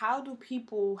like, how do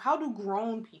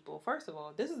grown people, first of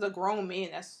all, this is a grown man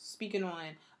that's speaking on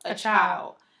a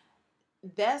child.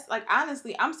 That's like,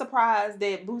 honestly, I'm surprised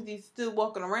that Boosie's still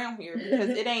walking around here because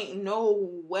it ain't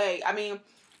no way. I mean,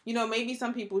 maybe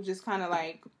some people just kind of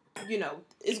like,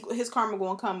 his karma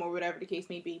gonna come or whatever the case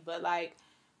may be. But like,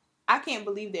 I can't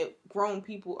believe that grown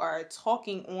people are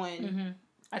talking on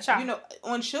a child,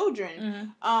 on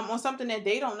children, on something that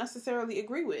they don't necessarily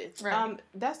agree with. Right.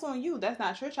 That's on you. That's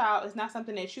not your child. It's not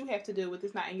something that you have to deal with.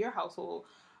 It's not in your household.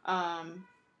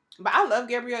 But I love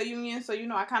Gabrielle Union, so, you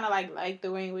know, I kind of like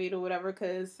Dwayne Wade or whatever,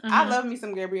 because I love me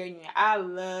some Gabrielle Union. I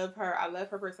love her. I love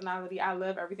her personality. I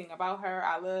love everything about her.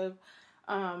 I love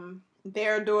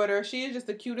their daughter. She is just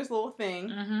the cutest little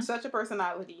thing. Such a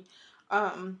personality.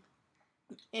 And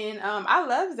I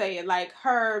love Zaya. Like,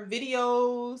 her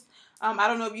videos. I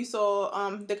don't know if you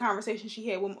saw the conversation she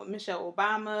had with Michelle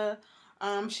Obama.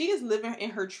 She is living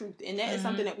in her truth, and that is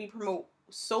something that we promote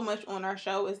so much on our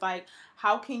show. Is like,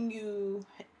 how can you,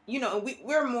 you know,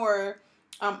 we're more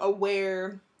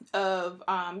aware of,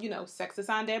 you know, sex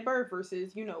assigned at birth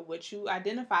versus, you know, what you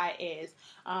identify as,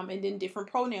 and then different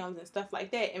pronouns and stuff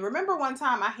like that. And remember one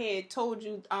time I had told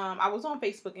you, I was on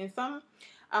Facebook, and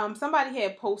somebody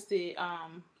had posted,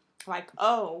 like,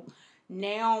 oh,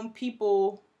 now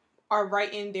people are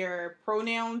writing their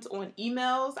pronouns on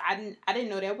emails. I didn't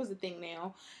know that was a thing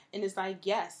now. And it's like,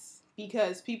 yes,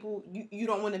 because people, you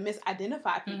don't want to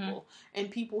misidentify people, and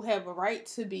people have a right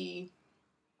to be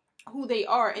who they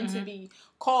are and to be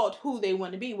called who they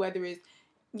want to be, whether it's,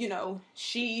 you know,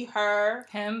 she, her,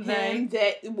 him,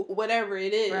 that, whatever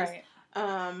it is. Right.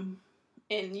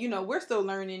 And, you know, we're still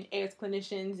learning as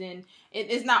clinicians, and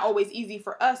it's not always easy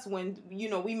for us when, you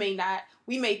know, we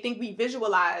may think we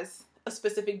visualize a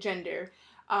specific gender,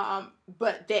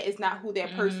 but that is not who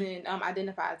that person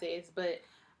identifies as. But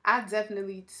I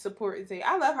definitely support Zaya.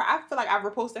 I love her. I feel like I've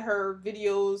reposted her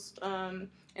videos and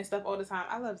stuff all the time.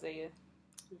 I love Zaya.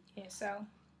 Yeah, so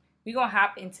we're going to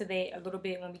hop into that a little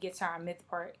bit when we get to our myth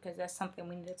part, because that's something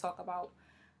we need to talk about.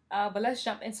 But let's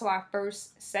jump into our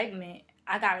first segment.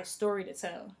 I got a story to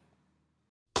tell.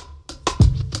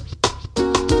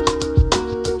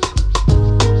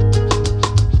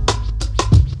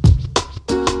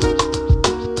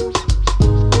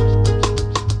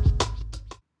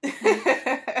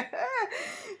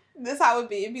 This how it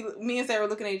be. It'd be me and Sarah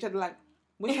looking at each other like,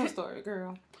 what's your story,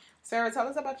 girl? Sarah, tell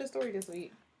us about your story this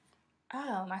week.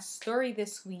 Oh, my story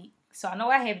this week. So I know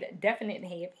I have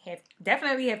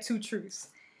definitely have two truths.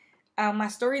 My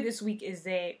story this week is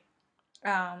that,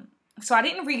 so I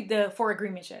didn't read the 4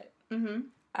 agreements yet.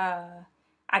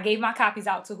 I gave my copies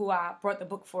out to who I brought the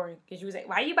book for, because she was like,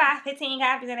 why you buy 15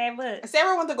 copies of that book?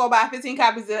 Sarah wanted to go buy 15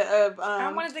 copies of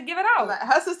I wanted to give it out.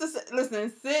 Her sister,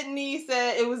 listen, Sydney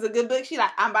said it was a good book. She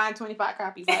like, I'm buying 25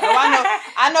 copies. Like, oh,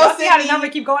 I know Sydney. See how the number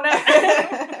keep going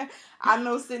up? I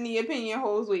know Sydney's opinion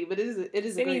holds weight, but it is a great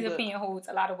book. Sydney's opinion holds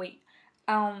a lot of weight.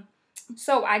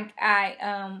 So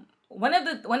I one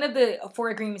of the 4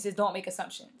 agreements is don't make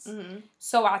assumptions.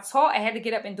 So I had to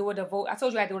get up and do a vote. I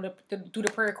told you I had to do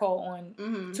the prayer call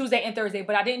on Tuesday and Thursday,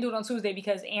 but I didn't do it on Tuesday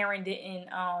because Aaron didn't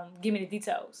give me the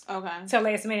details. Okay. Till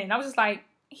last minute, and I was just like,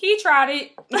 he tried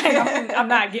it. I'm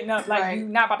not getting up. Like, you're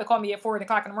not about to call me at 4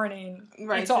 o'clock in the morning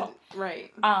and talk.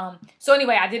 Right. So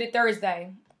anyway, I did it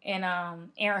Thursday, and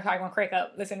Aaron probably gonna crack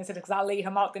up listening to this because I laid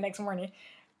him out the next morning.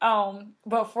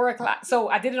 But 4 o'clock. So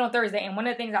I did it on Thursday, and one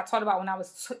of the things I taught about when I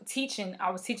was teaching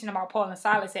about Paul and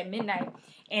Silas at midnight,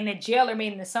 and the jailer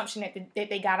made an assumption that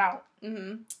they got out.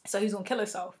 So he was gonna kill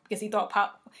himself because he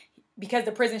thought because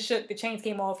the prison shook, the chains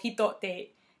came off. He thought that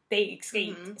they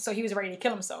escaped, so he was ready to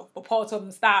kill himself. But Paul told him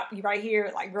to stop. You right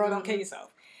here, like, girl, don't kill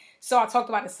yourself. So I talked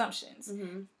about assumptions,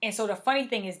 and so the funny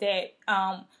thing is that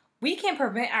we can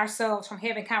prevent ourselves from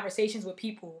having conversations with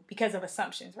people because of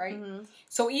assumptions, right?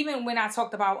 So even when I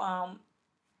talked about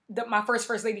my first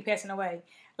lady passing away,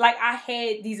 like, I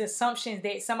had these assumptions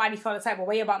that somebody felt a type of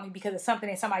way about me because of something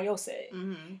that somebody else said.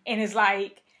 And it's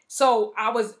like, so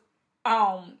I was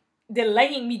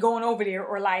delaying me going over there,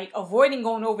 or like avoiding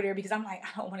going over there, because I'm like, I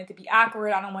don't want it to be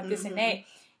awkward. I don't want this and that.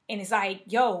 And it's like,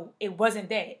 yo, it wasn't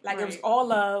that. Like, it was all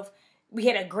love. We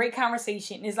had a great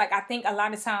conversation. It's like, I think a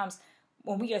lot of times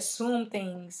when we assume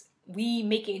things, we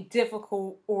make it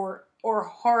difficult or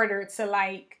harder to,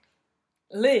 like,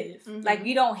 live. Like,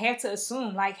 you don't have to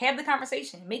assume. Like, have the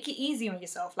conversation. Make it easy on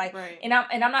yourself. Like, and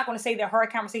I'm not going to say that hard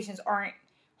conversations aren't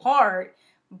hard,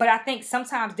 but I think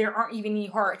sometimes there aren't even any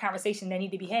hard conversations that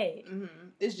need to be had.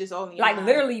 It's just only like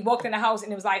literally walked in the house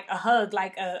and it was like a hug,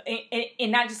 like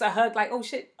and not just a hug, like, oh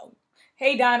shit,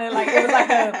 hey Donna, like it was like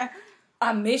a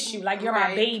I miss you, like you're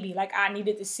my baby, like I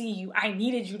needed to see you, I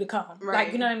needed you to come,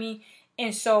 like, you know what I mean?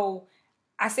 And so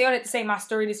I say all that to say my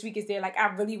story this week is that, like, I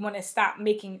really want to stop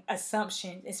making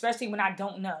assumptions, especially when I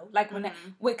don't know. Like, when,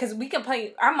 because we can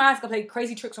play, our minds can play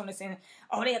crazy tricks on us, and,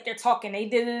 oh, they up there talking, they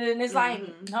did it, and it's like,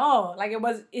 no, like,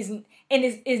 it's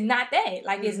not that.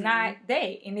 Like, it's not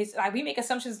that. And it's, like, we make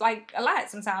assumptions, like, a lot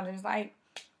sometimes, and it's like,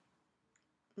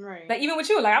 like, even with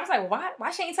you, like, I was like, well, why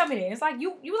she ain't tell me that? And it's like,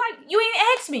 you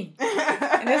ain't asked me.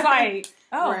 And it's like,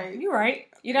 oh, you're right.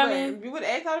 You know what I mean? You would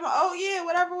ask, oh, yeah,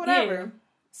 whatever. Yeah.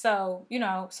 So, you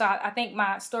know, so I think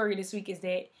my story this week is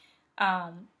that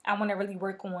I want to really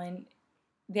work on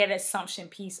that assumption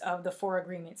piece of the 4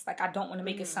 agreements. Like, I don't want to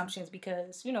make assumptions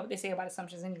because, you know what they say about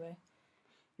assumptions anyway.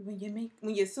 When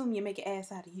you assume, you make an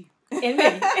ass out of you. And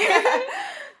me.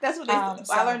 That's what they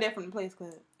say. I learned that from the Players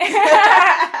Club.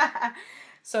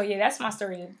 So, yeah, that's my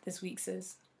story this week,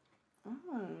 sis.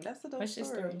 That's a dope What's your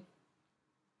story?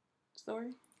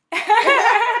 Story?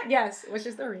 Yes, what's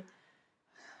your story?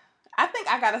 I think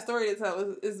I got a story to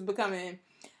tell. Is becoming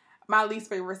my least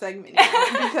favorite segment now,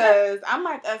 because I'm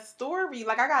like, a story?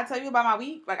 Like, I gotta tell you about my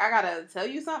week? Like, I gotta tell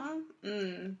you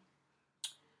something?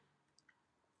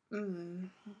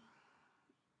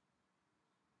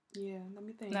 Yeah, let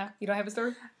me think. Nah, you don't have a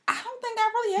story? I don't think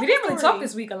I really have. We didn't really talk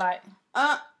this week a lot.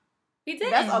 We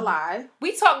didn't. That's a lie.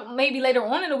 We talked maybe later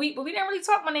on in the week, but we didn't really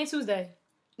talk Monday and Tuesday.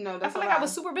 No, that's a lie. I feel like I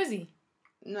was super busy.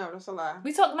 No, that's a lie.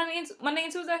 We talked Monday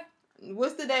and Tuesday?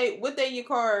 What's the day? What day your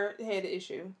car had the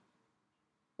issue?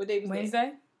 What day was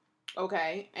Wednesday? that?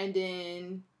 Okay, and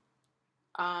then,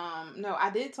 no, I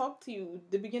did talk to you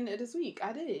the beginning of this week.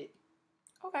 I did.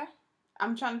 Okay.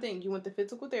 I'm trying to think. You went to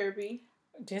physical therapy.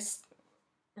 Just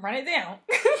run it down.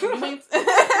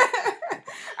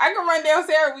 I can run down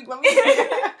Sarah week. Let me.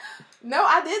 No,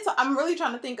 I did. I'm really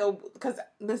trying to think of, because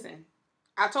listen,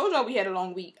 I told y'all we had a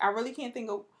long week. I really can't think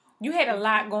of. You had a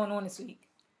lot going on this week.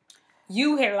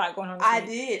 You had a lot going on this week. I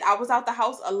did. I was out the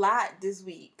house a lot this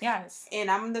week. Yes.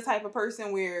 And I'm the type of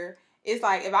person where it's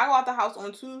like, if I go out the house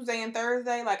on Tuesday and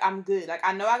Thursday, like, I'm good. Like,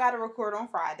 I know I got to record on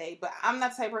Friday, but I'm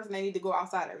not the type of person that need to go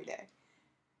outside every day.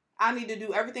 I need to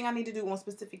do everything I need to do on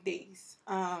specific days.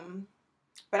 But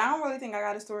I don't really think I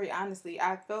got a story, honestly.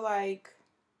 I feel like,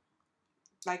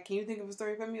 can you think of a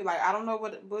story for me? Like, I don't know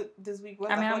what this week was.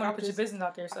 I mean, I'm going to put your business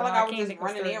out there, so I feel like I was just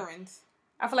running errands.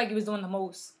 I feel like you was doing the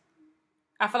most.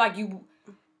 I feel like you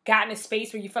got in a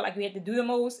space where you felt like you had to do the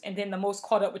most, and then the most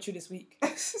caught up with you this week.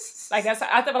 Like,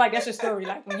 I feel like that's your story.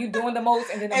 Like, when you doing the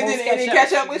most, and then the most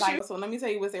catch up with you. So let me tell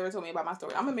you what Sarah told me about my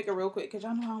story. I'm gonna make it real quick because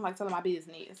y'all know I don't like telling my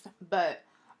business. But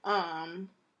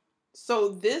so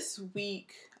this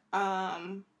week,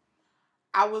 I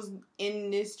was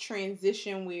in this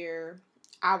transition where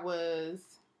I was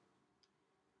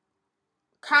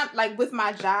kind of like with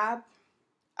my job,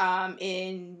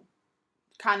 and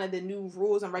kind of the new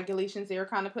rules and regulations they're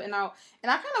kind of putting out.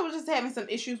 And I kind of was just having some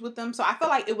issues with them. So I felt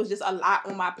like it was just a lot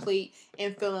on my plate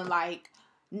and feeling like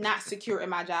not secure in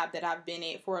my job that I've been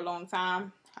at for a long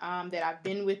time, that I've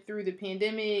been with through the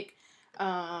pandemic.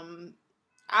 I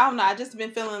don't know. I just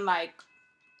been feeling like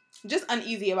just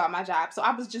uneasy about my job. So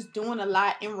I was just doing a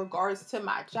lot in regards to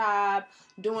my job,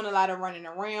 doing a lot of running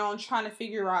around, trying to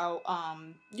figure out,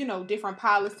 different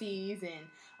policies. And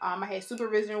I had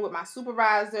supervision with my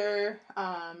supervisor.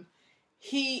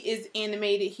 He is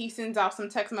animated. He sends out some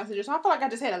text messages. So I feel like I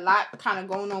just had a lot kind of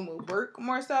going on with work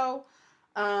more so.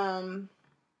 Yeah,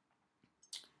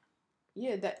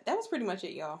 that was pretty much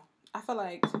it, y'all. I feel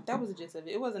like that was the gist of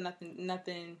it. It wasn't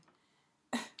nothing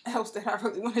else that I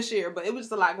really want to share, but it was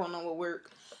just a lot going on with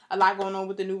work, a lot going on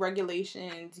with the new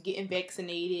regulations, getting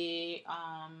vaccinated,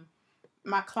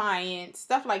 my clients,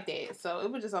 stuff like that. So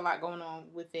it was just a lot going on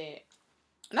with that.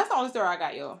 And that's the only story I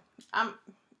got, y'all.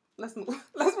 Let's move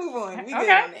on. We good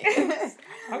on that.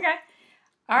 Okay.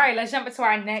 All right, let's jump into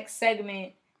our next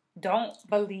segment. Don't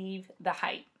believe the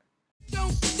hype. Don't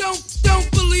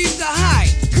believe the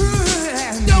hype.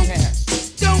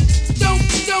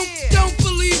 Don't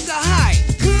believe the hype.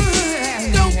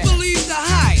 Don't believe the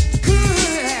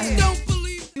hype. Don't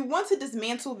believe. We want to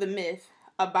dismantle the myth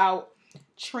about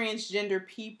transgender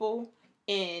people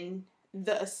and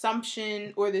the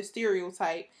assumption or the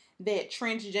stereotype that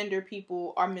transgender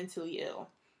people are mentally ill.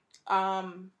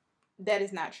 That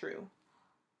is not true.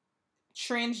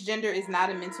 Transgender is not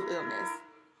a mental illness.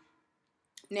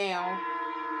 Now,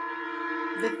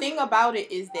 the thing about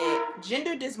it is that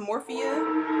gender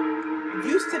dysmorphia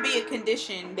used to be a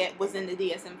condition that was in the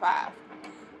DSM-5.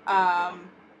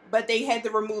 But they had to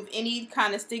remove any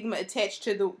kind of stigma attached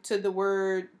to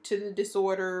the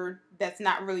disorder that's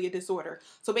not really a disorder.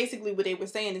 So basically what they were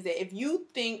saying is that if you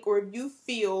think or if you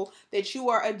feel that you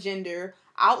are a gender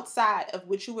outside of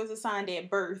what you was assigned at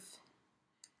birth,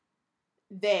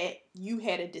 that you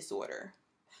had a disorder.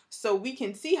 So we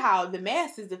can see how the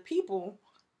masses of people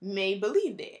may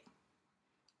believe that.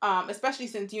 Especially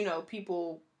since,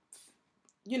 people,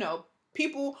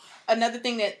 another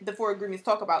thing that the 4 agreements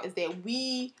talk about is that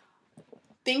we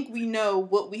think we know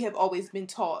what we have always been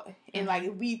taught. And like,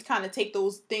 if we kind of take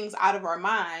those things out of our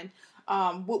mind,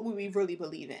 what would we really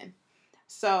believe in?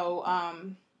 So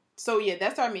yeah,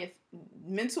 that's our myth.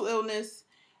 Mental illness,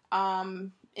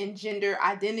 in gender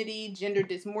identity, gender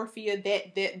dysmorphia,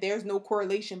 that there's no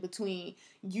correlation between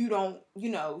you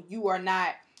are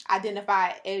not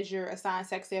identified as your assigned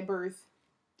sex at birth.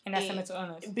 And that's a mental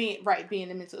illness. Being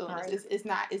a mental illness. Right.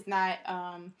 It's not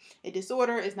a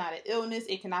disorder. It's not an illness.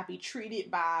 It cannot be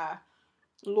treated by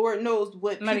Lord knows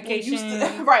what medication. People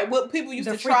used to, right, what people used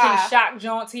to try. The freaking shock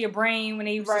joint to your brain when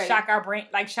they used to shock our brain,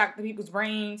 like shock the people's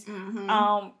brains.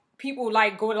 Mm-hmm. People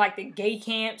like go to like the gay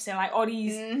camps and like all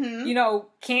these,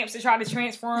 camps to try to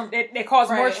transform that cause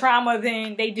more trauma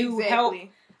than they do help.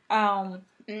 And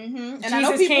Jesus I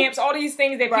know people, camps, all these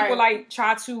things that people like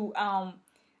try to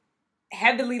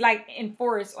heavily like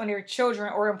enforce on their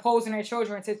children or impose on their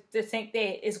children to think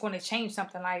that it's going to change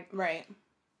something. Like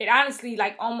it honestly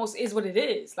like almost is what it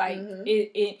is. Like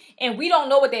it and we don't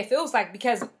know what that feels like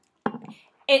because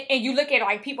and you look at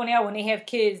like people now when they have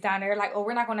kids down there like, oh,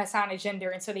 we're not going to assign a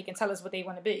gender until they can tell us what they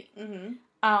want to be. And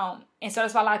so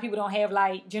that's why a lot of people don't have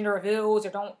like gender reveals or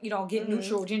don't get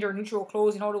gender neutral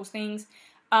clothes and all those things.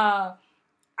 I'm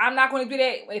not going to do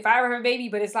that if I ever have a baby,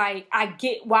 but it's like I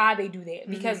get why they do that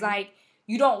because like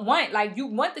you don't want you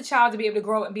want the child to be able to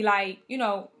grow up and be like,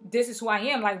 this is who I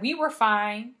am. Like we were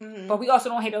fine, but we also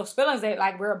don't have those feelings that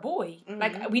like we're a boy.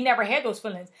 Like we never had those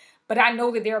feelings. But I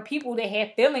know that there are people that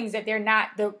have feelings that they're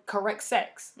not the correct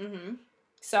sex.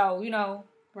 So,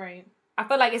 right. I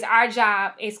feel like it's our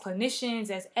job as clinicians,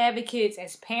 as advocates,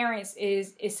 as parents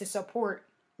is to support.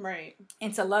 Right.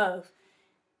 And to love.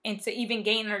 And to even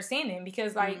gain understanding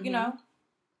because like,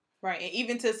 Right. And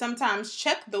even to sometimes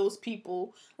check those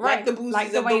people right. like the Boosies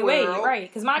like the of the world. Right.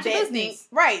 Because mind your business.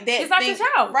 Right. It's not your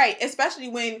child. Right. Especially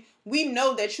when we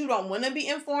know that you don't want to be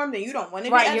informed and you don't want to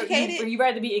be educated. You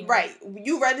rather be ignorant. Right.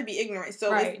 You rather be ignorant.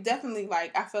 So right. it's definitely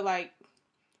like, I feel like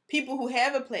people who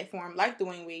have a platform like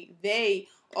Dwayne Wade, they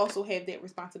also have that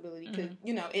responsibility to,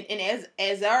 and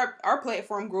as our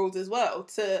platform grows as well,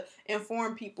 to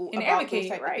inform people and about advocate,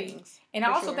 those type right. of things. And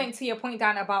I also think to your point,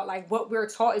 Donna, about like what we're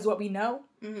taught is what we know.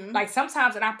 Like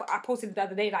sometimes, and I posted the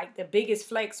other day, like the biggest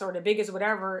flex or the biggest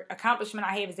whatever accomplishment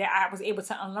I have is that I was able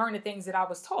to unlearn the things that I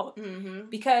was taught.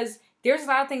 Because there's a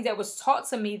lot of things that was taught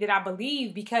to me that I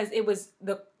believe because it was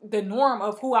the norm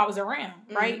of who I was around,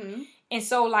 right? And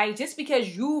so like just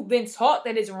because you've been taught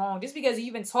that it's wrong, just because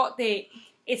you've been taught that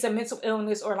it's a mental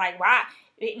illness or like why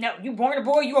no, you born a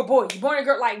boy, you a boy, you born a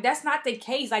girl, like that's not the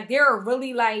case. Like there are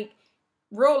really like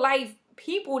real life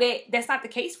people that's not the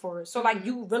case for. So like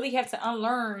you really have to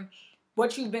unlearn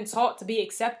what you've been taught to be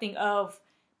accepting of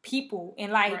people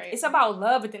and like it's about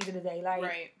love at the end of the day,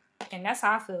 like and that's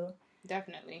how I feel.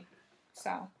 Definitely.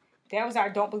 So that was our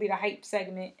Don't Believe the Hype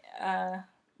segment.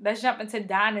 Let's jump into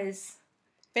Donna's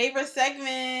favorite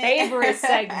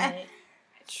segment.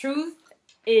 Truth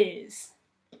is.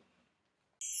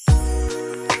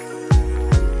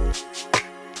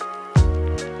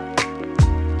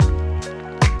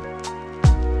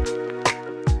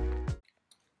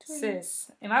 Sis,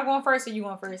 am I going first or you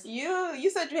going first? You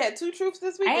said you had 2 truths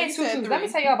this week. I had 2 truths. 3. Let me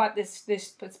tell y'all about this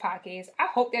podcast. I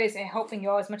hope that it's helping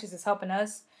y'all as much as it's helping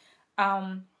us.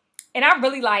 And I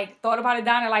really thought about it,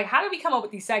 Donna. Like, how did we come up with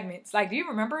these segments? Like, do you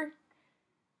remember?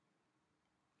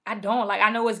 I don't. Like, I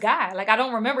know it's God. Like, I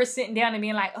don't remember sitting down and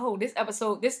being like, oh, this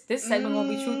episode, this segment gonna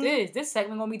be Truth Is. This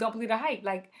segment gonna be Don't Believe the Hype.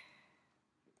 Like,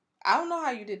 I don't know how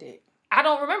you did it. I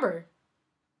don't remember.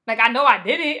 Like, I know I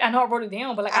did it. I know I wrote it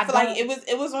down, but like I feel like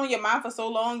it was on your mind for so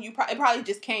long. It probably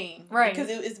just came right because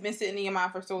it's been sitting in your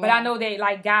mind for so long. But I know that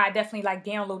like God definitely like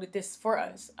downloaded this for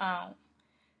us.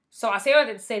 So I say all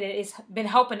that to say that it's been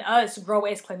helping us grow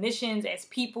as clinicians, as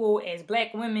people, as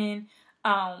Black women.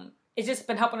 It's just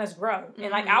been helping us grow.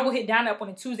 And like I will hit Donna up on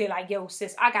a Tuesday like, yo,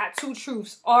 sis, I got 2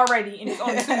 truths already, and it's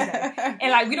on Tuesday,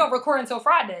 and like we don't record until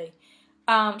Friday.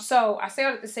 So I say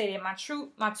all that to say that my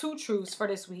 2 truths for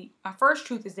this week. My first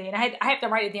truth is that, and I have to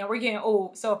write it down. We're getting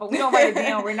old, so if we don't write it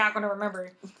down, we're not going to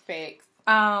remember. Facts.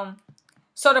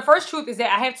 So the first truth is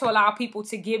that I have to allow people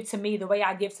to give to me the way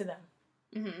I give to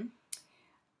them.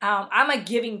 I'm a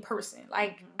giving person.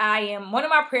 Like I am. One of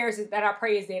my prayers that I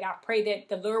pray that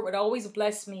the Lord would always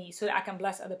bless me so that I can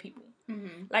bless other people.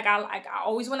 Like I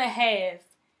always want to have.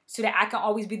 So that I can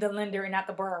always be the lender and not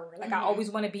the borrower. Like, I always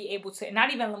want to be able to, and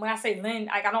not even when I say lend,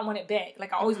 like, I don't want it back.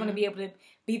 Like, I always want to be able to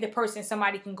be the person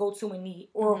somebody can go to in need.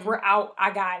 Or if we're out,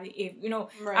 I got it. If,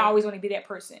 I always want to be that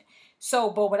person.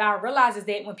 So, but what I realize is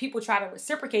that when people try to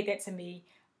reciprocate that to me,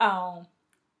 I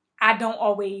don't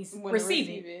always receive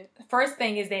it. First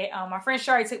thing is that my friend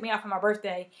Shari took me out for my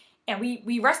birthday, and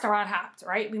we restaurant hopped,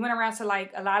 right? We went around to,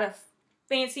 like, a lot of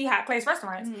fancy hot place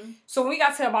restaurants. So when we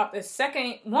got to about the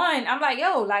second one, I'm like,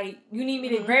 yo, like, you need me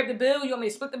to grab the bill? You want me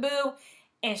to split the bill?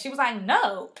 And she was like,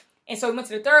 no. And so we went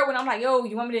to the third one. I'm like, yo,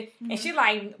 you want me to? And she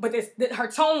like, but her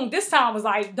tone this time was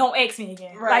like, don't ask me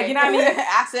again. Right. Like, you know what I mean?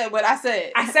 I said what I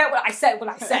said. I said what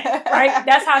I said. Right?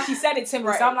 That's how she said it to me.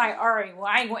 Right. So I'm like, all right, well,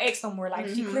 I ain't gonna ask no more. Like,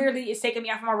 she clearly is taking me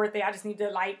out for my birthday. I just need to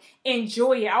like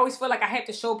enjoy it. I always feel like I have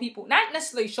to show people, not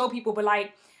necessarily show people, but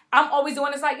like I'm always the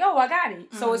one that's like, yo, I got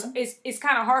it. So it's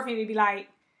kind of hard for me to be like,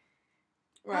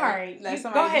 all right, let go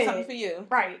somebody ahead. do something for you.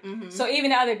 Right. So even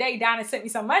the other day, Donna sent me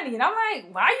some money, and I'm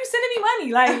like, why are you sending me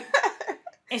money? Like,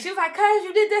 and she was like, cause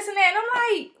you did this and that. And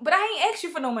I'm like, but I ain't asked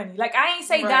you for no money. Like, I ain't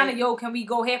say, Donna, yo, can we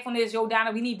go half on this? Yo,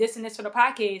 Donna, we need this and this for the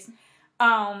podcast.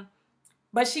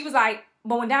 But she was like,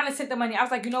 but when Donna sent the money, I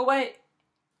was like, you know what?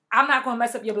 I'm not going to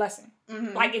mess up your blessing.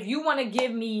 Like, if you want to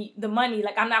give me the money,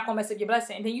 like, I'm not going to mess up your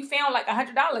blessing. And then you found like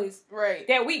 $100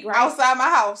 that week, right? Outside my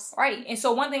house. Right. And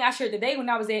so one thing I shared today when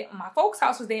I was at my folks'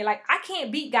 house was that, like, I can't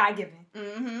beat God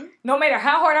given. No matter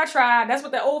how hard I try. That's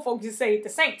what the old folks just say, the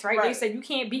saints, right? They said you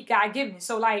can't beat God given.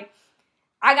 So, like,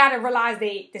 I got to realize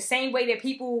that the same way that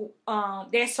people,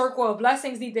 their circle of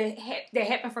blessings need to that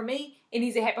happen for me, it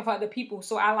needs to happen for other people.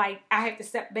 So I have to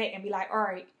step back and be like, all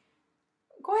right,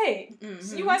 go ahead.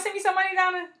 So you want to send me some money,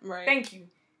 Donna? Right. Thank you.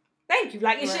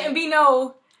 Like, it shouldn't be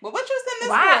no. Well, what you send this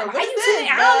why? for? Why you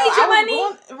sending? I don't need your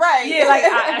money. Right. Yeah, like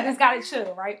I just gotta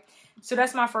chill, right? So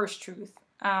that's my first truth.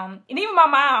 And even my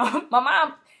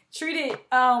mom treated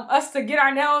us to get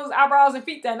our nails, eyebrows, and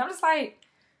feet done. I'm just like,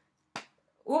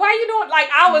 well, why you doing? Like,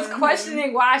 I was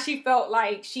questioning why she felt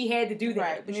like she had to do that.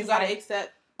 Right. But you gotta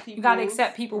accept people. You gotta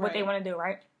accept people what they want to do,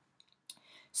 right?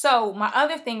 So my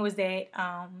other thing was that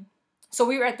so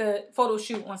we were at the photo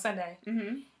shoot on Sunday.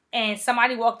 And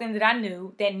somebody walked in that I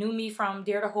knew, that knew me from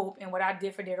Dare to Hope and what I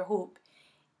did for Dare to Hope.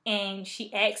 And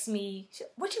she asked me,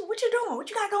 what you doing? What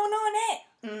you got going on at?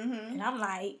 And I'm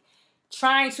like,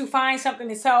 trying to find something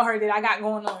to tell her that I got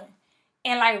going on.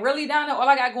 And like, really, Donna, all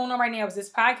I got going on right now is this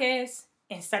podcast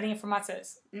and studying for my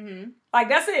test. Like,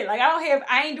 that's it. Like,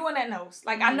 I ain't doing nothing else.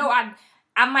 Like, I know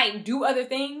I might do other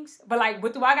things, but like,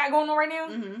 what do I got going on right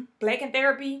now? Black in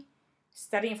therapy.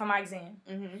 Studying for my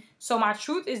exam. So my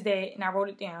truth is that, and I wrote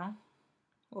it down.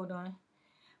 Hold on.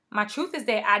 My truth is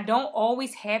that I don't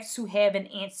always have to have an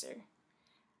answer.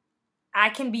 I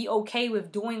can be okay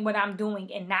with doing what I'm doing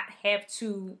and not have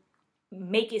to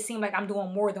make it seem like I'm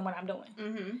doing more than what I'm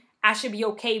doing. I should be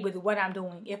okay with what I'm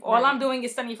doing. If all I'm doing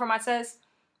is studying for my test,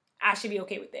 I should be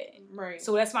okay with that. Right.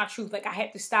 So that's my truth. Like, I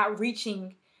have to stop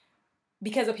reaching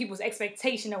because of people's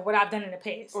expectation of what I've done in the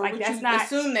past. Or like, what that's you not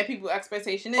assume that people's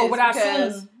expectation is. Or what I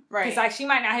because, assume. Right. Because, like, she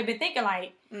might not have been thinking,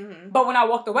 like, but when I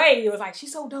walked away, it was like,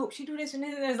 she's so dope. She do this and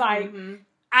this. And it's like,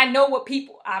 I know what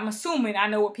people, I'm assuming I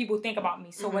know what people think about me.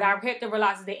 So what I have to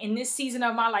realize is that in this season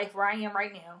of my life where I am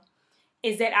right now,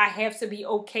 is that I have to be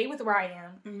okay with where I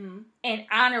am and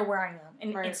honor where I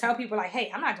am. And tell people, like,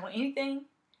 hey, I'm not doing anything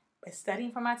but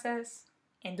studying for my test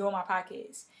and doing my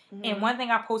podcast. And one thing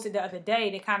I posted the other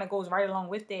day that kind of goes right along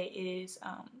with that is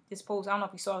this post. I don't know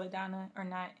if you saw it, Donna, or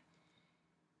not,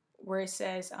 where it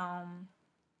says, I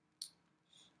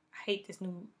hate this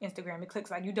new Instagram. It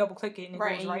clicks, like, you double click it and it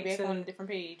goes right back to on a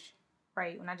different page.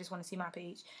 Right, when I just want to see my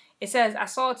page. It says, I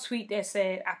saw a tweet that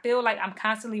said, I feel like I'm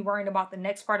constantly worrying about the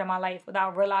next part of my life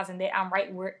without realizing that I'm right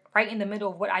in the middle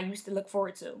of what I used to look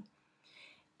forward to.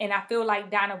 And I feel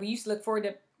like, Donna, we used to look forward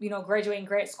to, graduating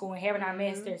grad school and having our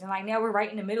masters. And like, now we're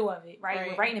right in the middle of it, right?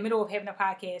 We're right in the middle of having a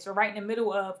podcast. We're right in the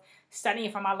middle of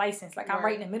studying for my license. Like, I'm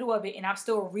right in the middle of it, and I'm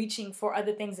still reaching for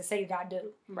other things to say that I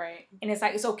do. Right. And it's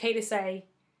like, it's okay to say,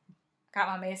 I got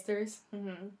my master's.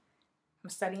 I'm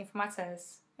studying for my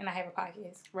tests, and I have a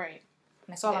podcast. Right. And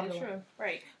that's all I'm doing. True.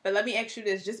 Right. But let me ask you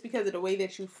this, just because of the way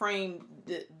that you framed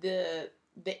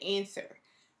the answer.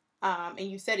 And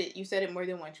you said it more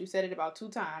than once. You said it about 2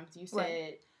 times. You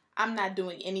said, I'm not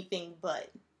doing anything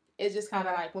but. It's just kind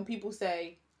of like when people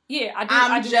say, yeah,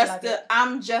 I'm just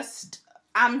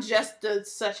the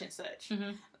such and such.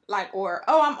 Like, or,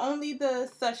 oh, I'm only the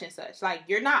such and such. Like,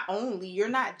 you're not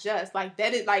just. Like,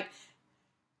 that is like,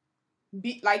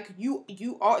 be like, you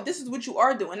are, this is what you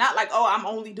are doing. Not like, oh, I'm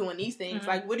only doing these things.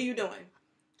 Like, what are you doing?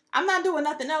 I'm not doing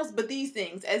nothing else but these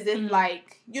things. As if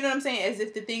like, you know what I'm saying? As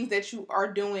if the things that you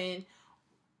are doing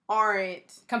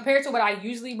aren't. Compared to what I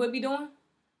usually would be doing,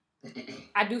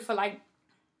 I do feel like,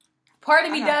 part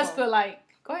of me does feel like,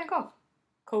 go ahead and go.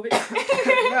 COVID.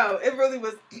 No, it really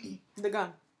was the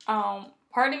gun.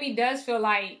 Part of me does feel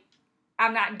like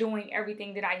I'm not doing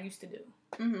everything that I used to do.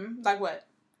 Like what?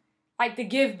 Like the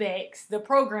give backs, the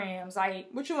programs, like.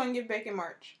 What you want to give back in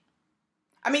March?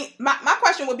 I mean, my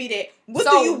question would be that, what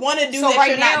do you want to do that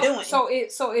you're not doing?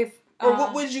 So if or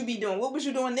what would you be doing? What was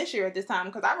you doing this year at this time?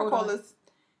 Because I recall this.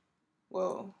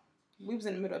 Well, we was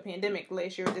in the middle of a pandemic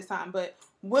last year at this time, but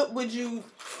what would you...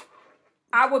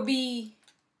 I would be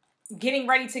getting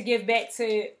ready to give back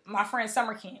to my friends'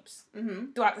 summer camps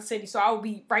throughout the city. So I would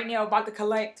be right now about to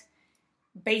collect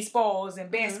baseballs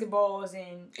and basketballs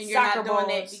and you're soccer not doing balls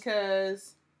that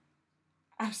because...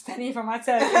 I'm studying for my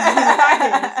test. Okay,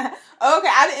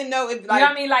 I didn't know if, like... You know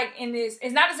what I mean? Like, in this,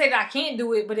 it's not to say that I can't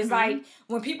do it, but it's like,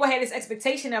 when people had this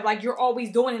expectation of, like, you're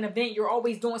always doing an event, you're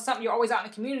always doing something, you're always out in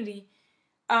the community,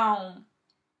 and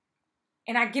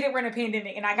I get it, we're in a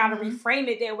pandemic, and I gotta reframe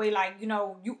it that way. Like, you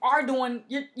know, you're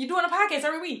doing a podcast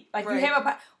every week. Like,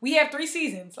 we have 3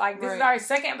 seasons. Like, this is our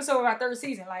 2nd episode of our 3rd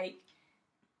season. Like,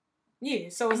 yeah.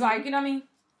 So it's like, you know what I mean?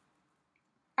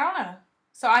 I don't know.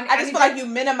 So I just feel like you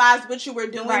minimized what you were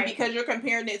doing because you're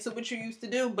comparing it to what you used to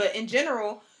do. But in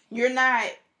general, you're not,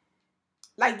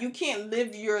 like, you can't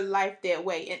live your life that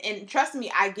way. And trust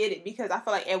me, I get it, because I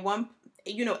feel like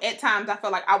at times I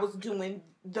felt like I was doing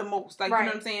the most. Like, you know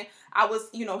what I'm saying? I was,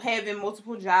 having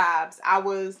multiple jobs. I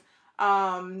was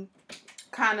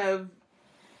kind of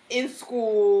in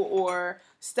school or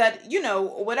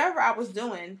whatever I was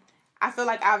doing. I feel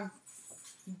like I've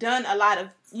done a lot of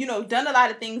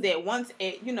things at once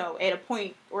at a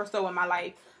point or so in my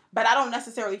life. But I don't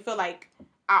necessarily feel like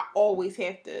I always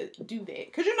have to do that.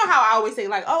 Because you know how I always say,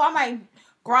 like, oh, I might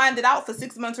grind it out for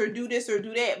 6 months or do this or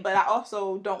do that. But I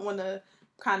also don't want to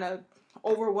kind of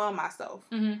overwhelm myself.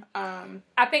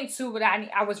 I think too, but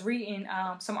I was reading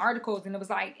some articles, and it was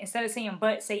like, instead of saying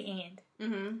but, say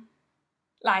and.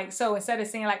 Like, so instead of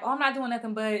saying like, oh, I'm not doing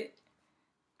nothing, but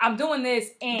I'm doing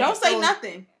this, and don't say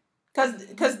nothing,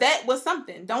 because that was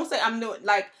something. Don't say I'm doing,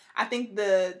 like, I think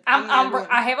I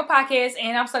have a podcast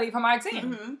and I'm studying for my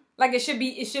exam. Like, it should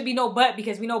be no but,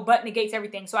 because we know but negates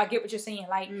everything. So I get what you're saying.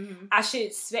 Like, I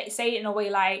should say it in a way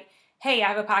like, hey,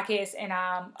 I have a podcast and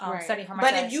I'm studying for my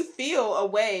test. But if you feel a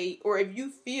way, or if you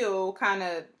feel kind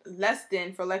of less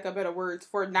than, for lack of better words,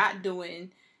 for not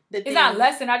doing the thing. It's not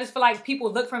less than. I just feel like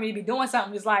people look for me to be doing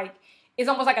something. It's like, it's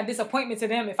almost like a disappointment to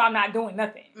them if I'm not doing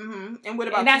nothing. And what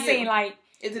about and that's saying, like,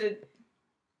 is it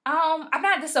I'm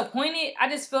not disappointed. I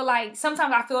just feel like,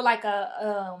 sometimes I feel like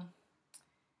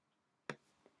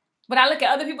when I look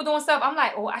at other people doing stuff, I'm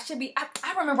like, oh, I should be, I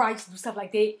remember I used to do stuff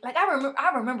like that. Like,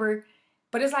 I remember,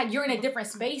 but it's like, you're in a different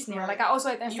space now. Like, I also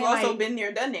have to understand, you also been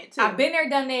there, done that too. I've been there,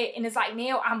 done that, and it's like,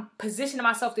 now I'm positioning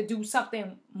myself to do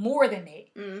something more than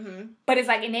that. But it's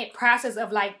like, in that process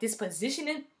of, like, this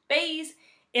positioning phase,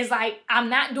 it's like, I'm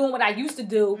not doing what I used to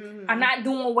do. I'm not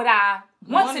doing what I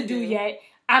want to do yet.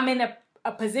 I'm in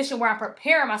a position where I'm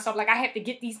preparing myself. Like, I have to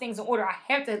get these things in order. I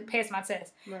have to pass my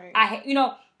test.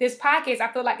 This podcast,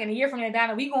 I feel like in a year from now,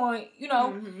 Donna, we going,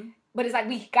 but it's like,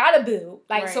 we gotta build.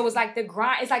 Like, so it's like the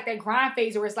grind, it's like that grind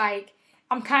phase where it's like,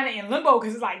 I'm kind of in limbo,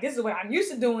 because it's like, this is what I'm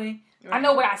used to doing. I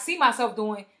know what I see myself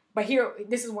doing, but here,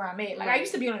 this is where I'm at. Like, I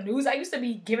used to be on the news. I used to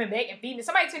be giving back and feeding.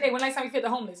 Somebody told me, when last time you fed the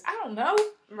homeless? I don't know.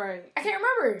 I can't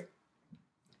remember.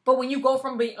 But when you go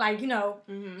from being, like,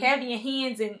 having your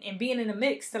hands and being in the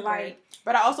mix to, like...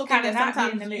 But I also think that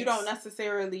sometimes you don't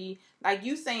necessarily... Like,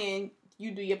 you saying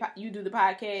you do the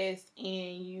podcast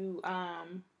and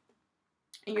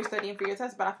you're studying for your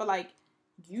test, but I feel like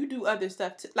you do other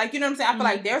stuff too. Like, you know what I'm saying? I feel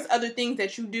like there's other things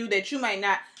that you do that you might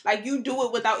not... Like, you do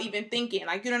it without even thinking.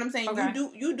 Like, you know what I'm saying? Okay.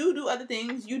 You do other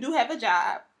things. You do have a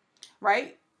job,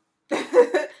 right?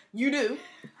 You do.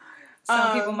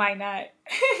 Some people might not.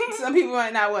 Some people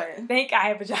might not what? Think I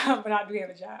have a job, but I do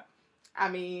have a job. I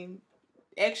mean,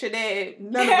 extra dad,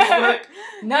 none of us work.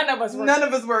 None of us work. None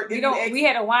of us work. We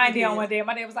had a wind down one day, and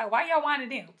my dad was like, why y'all winding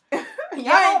down? Y'all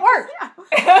don't work.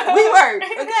 We work.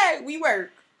 Okay, we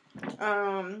work.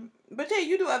 But yeah,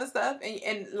 you do other stuff,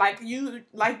 and like you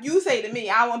say to me,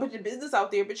 I don't want to put your business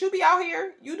out there, but you be out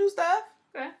here, you do stuff.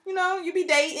 Okay. You be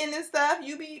dating and stuff.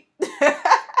 You be.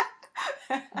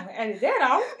 I'm gonna edit that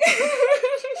out.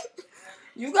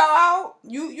 You go out.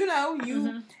 You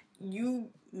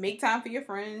make time for your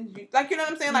friends. You know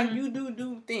what I'm saying? Like, you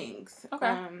do things.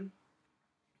 Okay.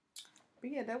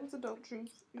 But yeah, that was a dope truth.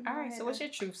 All right. So what's your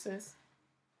truth, sis?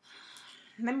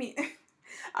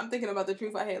 I'm thinking about the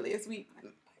truth I had last week.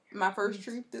 My first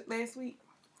truth last week.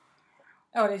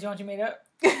 Oh, that joint you made up?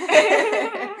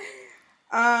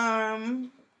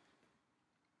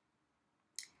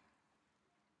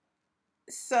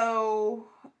 So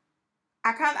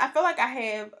I feel like I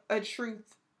have a truth.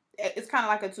 It's kind of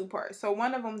like a 2-part. So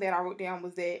one of them that I wrote down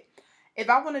was that if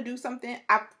I want to do something,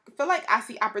 I feel like I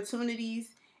see opportunities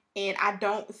and I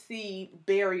don't see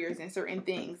barriers in certain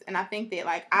things. And I think that,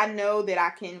 like, I know that I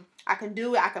can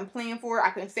do it. I can plan for it.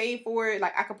 I can save for it.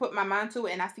 Like, I can put my mind to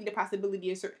it, and I see the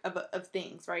possibility of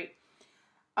things, right?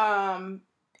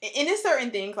 and it's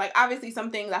certain things, like, obviously some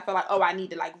things I feel like, oh, I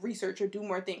need to, like, research or do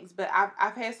more things. But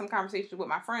I've had some conversations with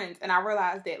my friends, and I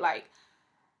realized that, like,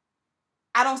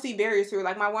 I don't see barriers to it.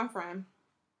 Like, my one friend,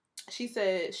 she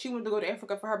said she wanted to go to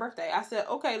Africa for her birthday. I said,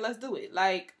 okay, let's do it.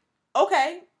 Like,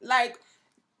 okay, like,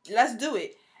 let's do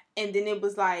it. And then it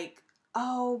was like,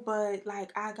 oh, but,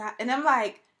 like, and I'm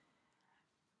like,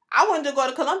 I wanted to go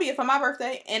to Colombia for my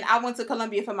birthday, and I went to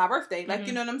Colombia for my birthday. Like,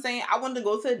 you know what I'm saying? I wanted to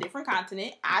go to a different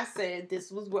continent. I said this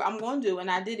was what I'm going to do,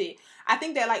 and I did it. I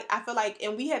think that, like, I feel like,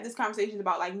 and we had this conversation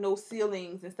about, like, no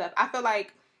ceilings and stuff. I feel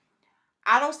like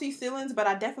I don't see ceilings, but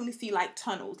I definitely see, like,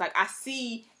 tunnels. Like, I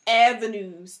see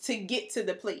avenues to get to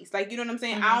the place. Like, you know what I'm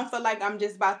saying? I don't feel like I'm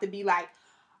just about to be, like,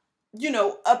 you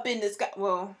know, up in the sky.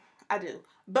 Well, I do.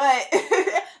 But,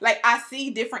 like, I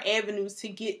see different avenues to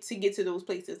get to those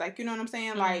places. Like, you know what I'm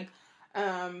saying? Like,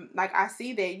 I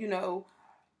see that, you know,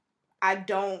 I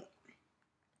don't,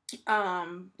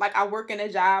 like, I work in a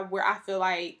job where I feel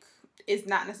like it's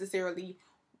not necessarily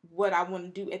what I want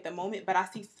to do at the moment, but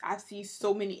I see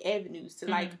so many avenues to,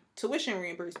 like, tuition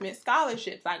reimbursement,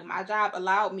 scholarships. Like, my job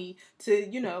allowed me to,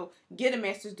 you know, get a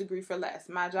master's degree for less.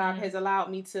 My job has allowed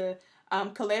me to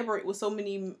collaborate with so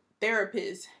many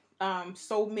therapists,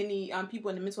 so many people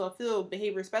in the mental health field,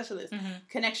 behavior specialists,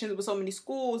 connections with so many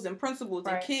schools and principals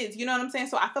and kids. You know what I'm saying?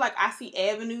 So I feel like I see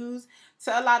avenues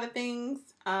to a lot of things,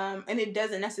 and it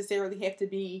doesn't necessarily have to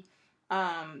be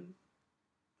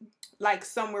like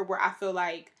somewhere where I feel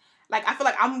like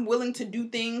I'm willing to do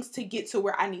things to get to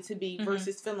where I need to be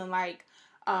versus feeling like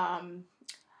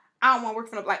I don't want to work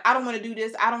for them. Like, I don't want to do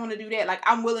this. I don't want to do that. Like,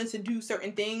 I'm willing to do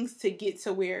certain things to get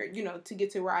to where, you know, to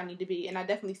get to where I need to be. And I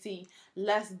definitely see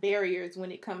less barriers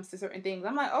when it comes to certain things.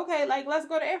 I'm like, okay, like, let's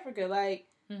go to Africa. Like,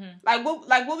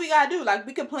 what we got to do? Like,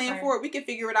 we can plan for it. We can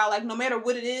figure it out. Like, no matter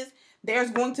what it is, there's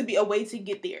going to be a way to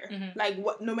get there. Like,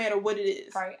 no matter what it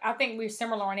is. Right. I think we're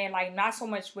similar on that. Like, not so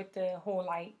much with the whole,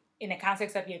 like, in the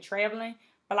context of your traveling,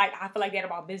 but, like, I feel like that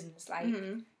about business. Like,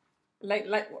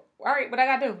 like, all right, what I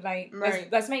gotta do? Like,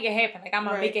 let's make it happen. Like, I'm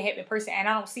a make it happen person, and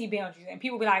I don't see boundaries. And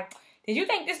people be like, did you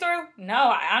think this through? No,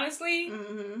 I honestly,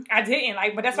 I didn't.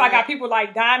 Like, but that's why I got people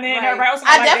like Diamond and everybody else.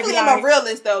 I definitely am a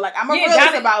realist, though. Like, I'm a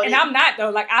realist about it. And I'm not,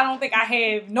 though. Like, I don't think I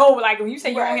have like, when you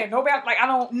say you don't have no boundaries, like, I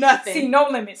don't see no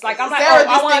limits. Like, I'm like, Sarah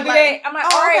I want to do that. I'm like,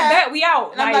 all right, bet, we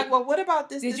out. And I'm like, well, what about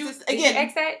this? Did you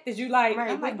again? that? Did you, like,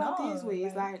 I'm like, what about these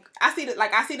ways? Like, I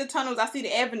see the tunnels, I see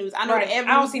the avenues. I know the avenues.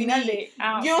 I don't see none of it.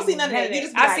 You don't see none of that. You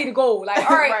just I see the goal. Like,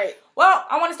 all right. Well,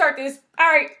 I want to start this. All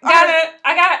right,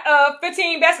 I got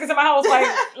 15 baskets in my house. Like,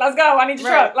 let's go. I need the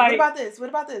truck. Like, what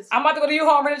about this? I'm about to go to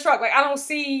U-Haul and rent a truck. Like, I don't even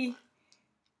see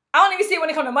it when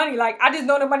it comes to money. Like, I just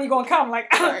know the money gonna come.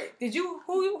 Like, who gonna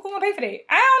pay for that?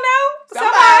 I don't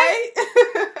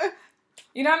know. Somebody.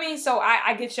 You know what I mean? So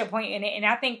I get your point in it, and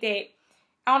I think that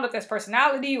I don't know if that's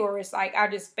personality or it's like our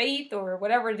just faith or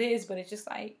whatever it is, but it's just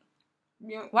like,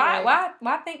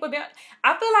 why think about?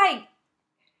 I feel like.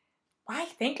 Why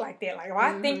think like that? Like,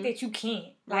 why think that you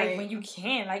can't? Like, when you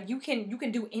can, like, you can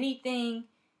do anything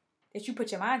that you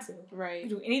put your mind to. Right. You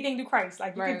can do anything through Christ.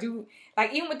 Like, you can do,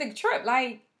 like, even with the trip,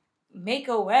 like, make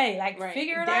a way. Like,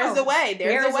 figure it out. There's a way.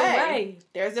 There's a way.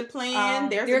 There's a plan.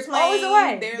 There's always a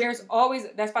way. There's always,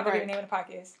 that's about to be the name of the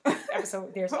podcast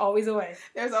episode. There's always a way.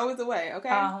 There's always a way.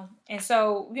 Okay. And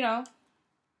so, you know,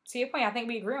 to your point, I think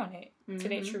we agree on it. To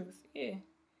that truth. Yeah.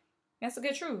 That's a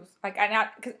good truth. Like,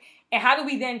 and how do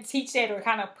we then teach that or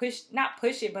kind of not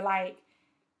push it, but like,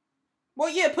 well,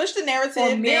 yeah, push the narrative.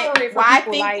 Or mirror it for why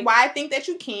people, why I think that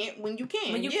you can't when you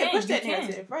can. When you can, push that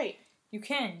narrative, right? You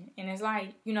can, and it's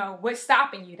like, you know, what's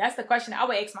stopping you? That's the question I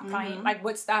would ask my client. Like,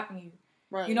 what's stopping you?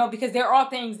 Right. You know, because there are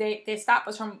things that stop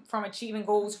us from achieving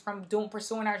goals, from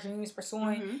pursuing our dreams,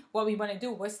 pursuing what we want to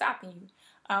do. What's stopping you?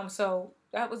 So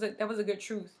that was a good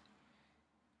truth.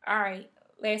 All right,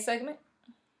 last segment.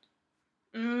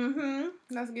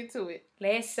 Let's get to it.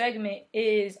 Last segment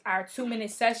is our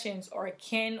 2-minute sessions, or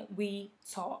Can We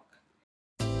Talk?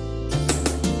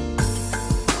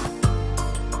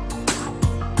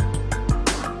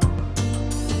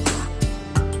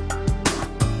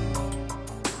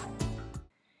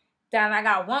 Don, I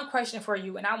got one question for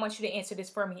you, and I want you to answer this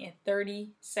for me in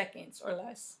 30 seconds or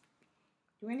less.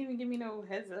 You ain't even give me no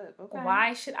heads up. Okay.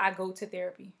 Why should I go to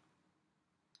therapy?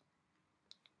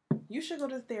 You should go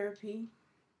to therapy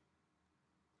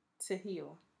to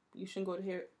heal. You should go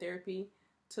to therapy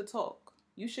to talk.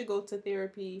 You should go to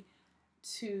therapy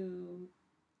to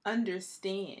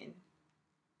understand.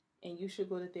 And you should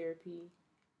go to therapy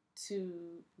to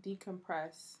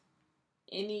decompress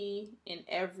any and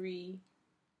every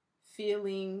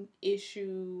feeling,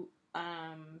 issue,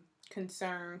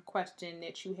 concern, question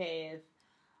that you have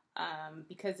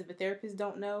Because if a therapist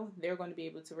don't know, they're going to be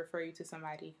able to refer you to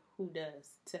somebody who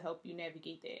does to help you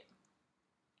navigate that.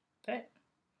 But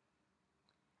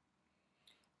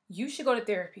you should go to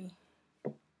therapy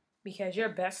because your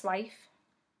best life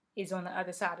is on the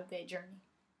other side of that journey.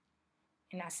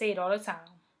 And I say it all the time,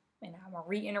 and I'm going to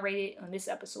reiterate it on this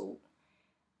episode.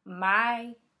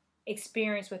 My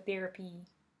experience with therapy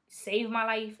saved my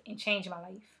life and changed my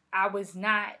life. I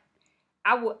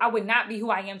would not be who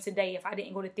I am today if I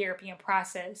didn't go to therapy and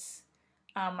process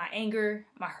my anger,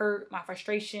 my hurt, my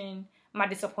frustration, my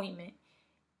disappointment,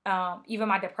 even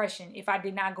my depression, if I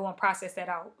did not go and process that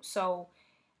out. So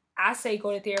I say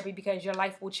go to therapy because your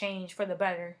life will change for the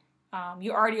better.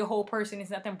 You're already a whole person. There's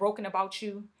nothing broken about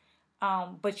you.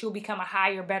 But you'll become a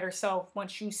higher, better self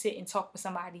once you sit and talk with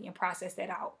somebody and process that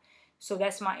out. So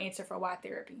that's my answer for why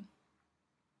therapy.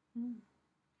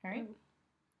 All right.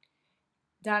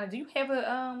 Donna, do you have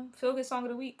a feel-good song of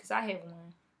the week? Because I have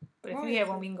one. But if you have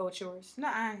one, we can go with yours.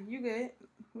 Nuh-uh, you good.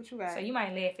 What you got? So you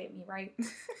might laugh at me, right?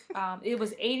 It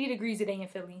was 80 degrees today in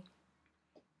Philly.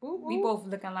 Ooh, we both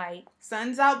looking like...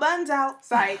 Sun's out, buns out.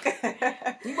 Psych.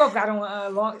 We both got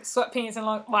on long sweatpants and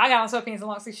long... Well, I got on sweatpants and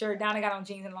long sleeve shirt. Donna got on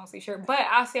jeans and long sleeve shirt. But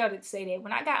I'll say all to say that.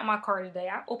 When I got in my car today,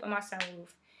 I opened my sunroof.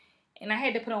 And I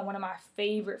had to put on one of my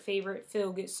favorite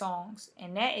feel-good songs.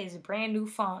 And that is Brand New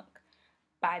Funk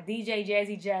by DJ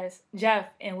Jazzy Jeff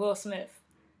and Will Smith.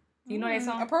 You know that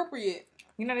song? Appropriate.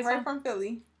 You know that song? Right from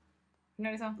Philly. You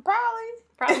know that song?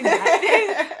 Probably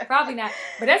not. Probably not.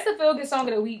 But that's the feel-good song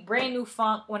of the week. Brand New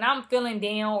Funk. When I'm feeling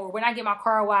down or when I get my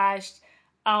car washed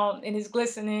and it's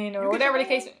glistening or whatever the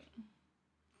case.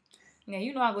 Yeah,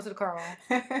 you know I go to the car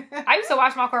wash. I used to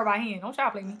wash my car by hand. Don't try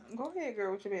to play me. Go ahead,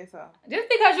 girl, with your bad self. Just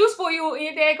because you spoil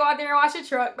your dad go out there and wash your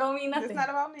truck don't mean nothing. It's not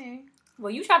about me.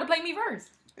 Well, you try to play me first.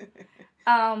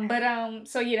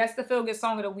 So yeah, that's the feel good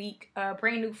song of the week.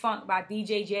 Brand New Funk by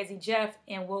DJ Jazzy Jeff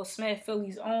and Will Smith,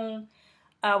 Philly's own.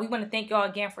 We want to thank y'all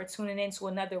again for tuning in to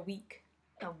another week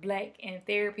of Black in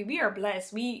Therapy. We are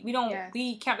blessed.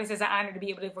 We count this as an honor to be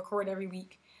able to record every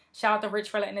week. Shout out to Rich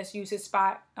for letting us use his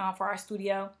spot for our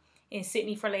studio, and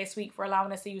Sydney for last week for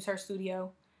allowing us to use her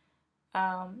studio.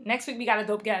 Next week we got a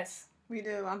dope guest. We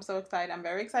do. I'm so excited. I'm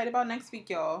very excited about next week,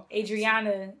 y'all.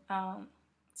 Adriana.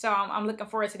 So I'm looking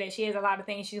forward to that. She has a lot of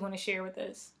things she's going to share with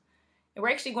us. And we're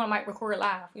actually going to record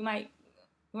live. We might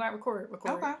record.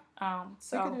 Okay.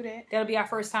 So we can do that. That'll be our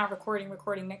first time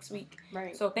recording next week.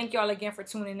 Right. So thank y'all again for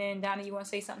tuning in. Donna, you want to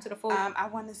say something to the folks? I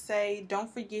want to say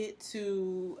don't forget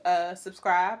to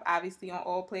subscribe, obviously, on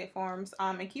all platforms.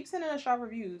 And keep sending us y'all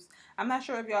reviews. I'm not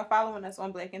sure if y'all following us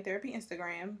on Black in Therapy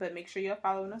Instagram, but make sure y'all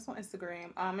following us on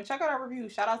Instagram. And check out our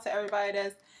reviews. Shout out to everybody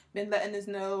that's been letting us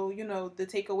know, the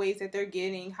takeaways that they're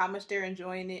getting, how much they're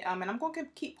enjoying it. And I'm going to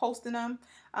keep posting them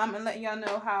and letting y'all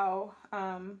know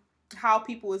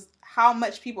how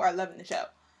much people are loving the show.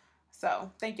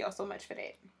 So thank y'all so much for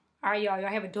that. All right, y'all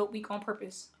have a dope week on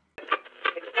purpose.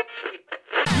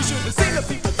 You should have seen the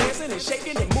people dancing and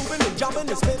shaking and moving and jumping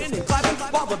and spinning and clapping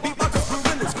while the beatbox was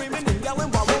grooving and screaming and yelling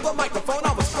while on the microphone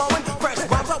I was flowing. Fresh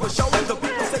rhymes I was showing. The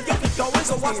people say you keep going,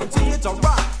 so I continue to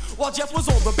rock. While Jeff was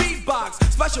on the beatbox,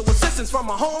 special assistance from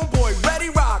my homeboy Reddy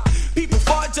Rock. People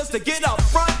fought just to get up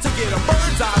front to get a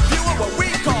bird's eye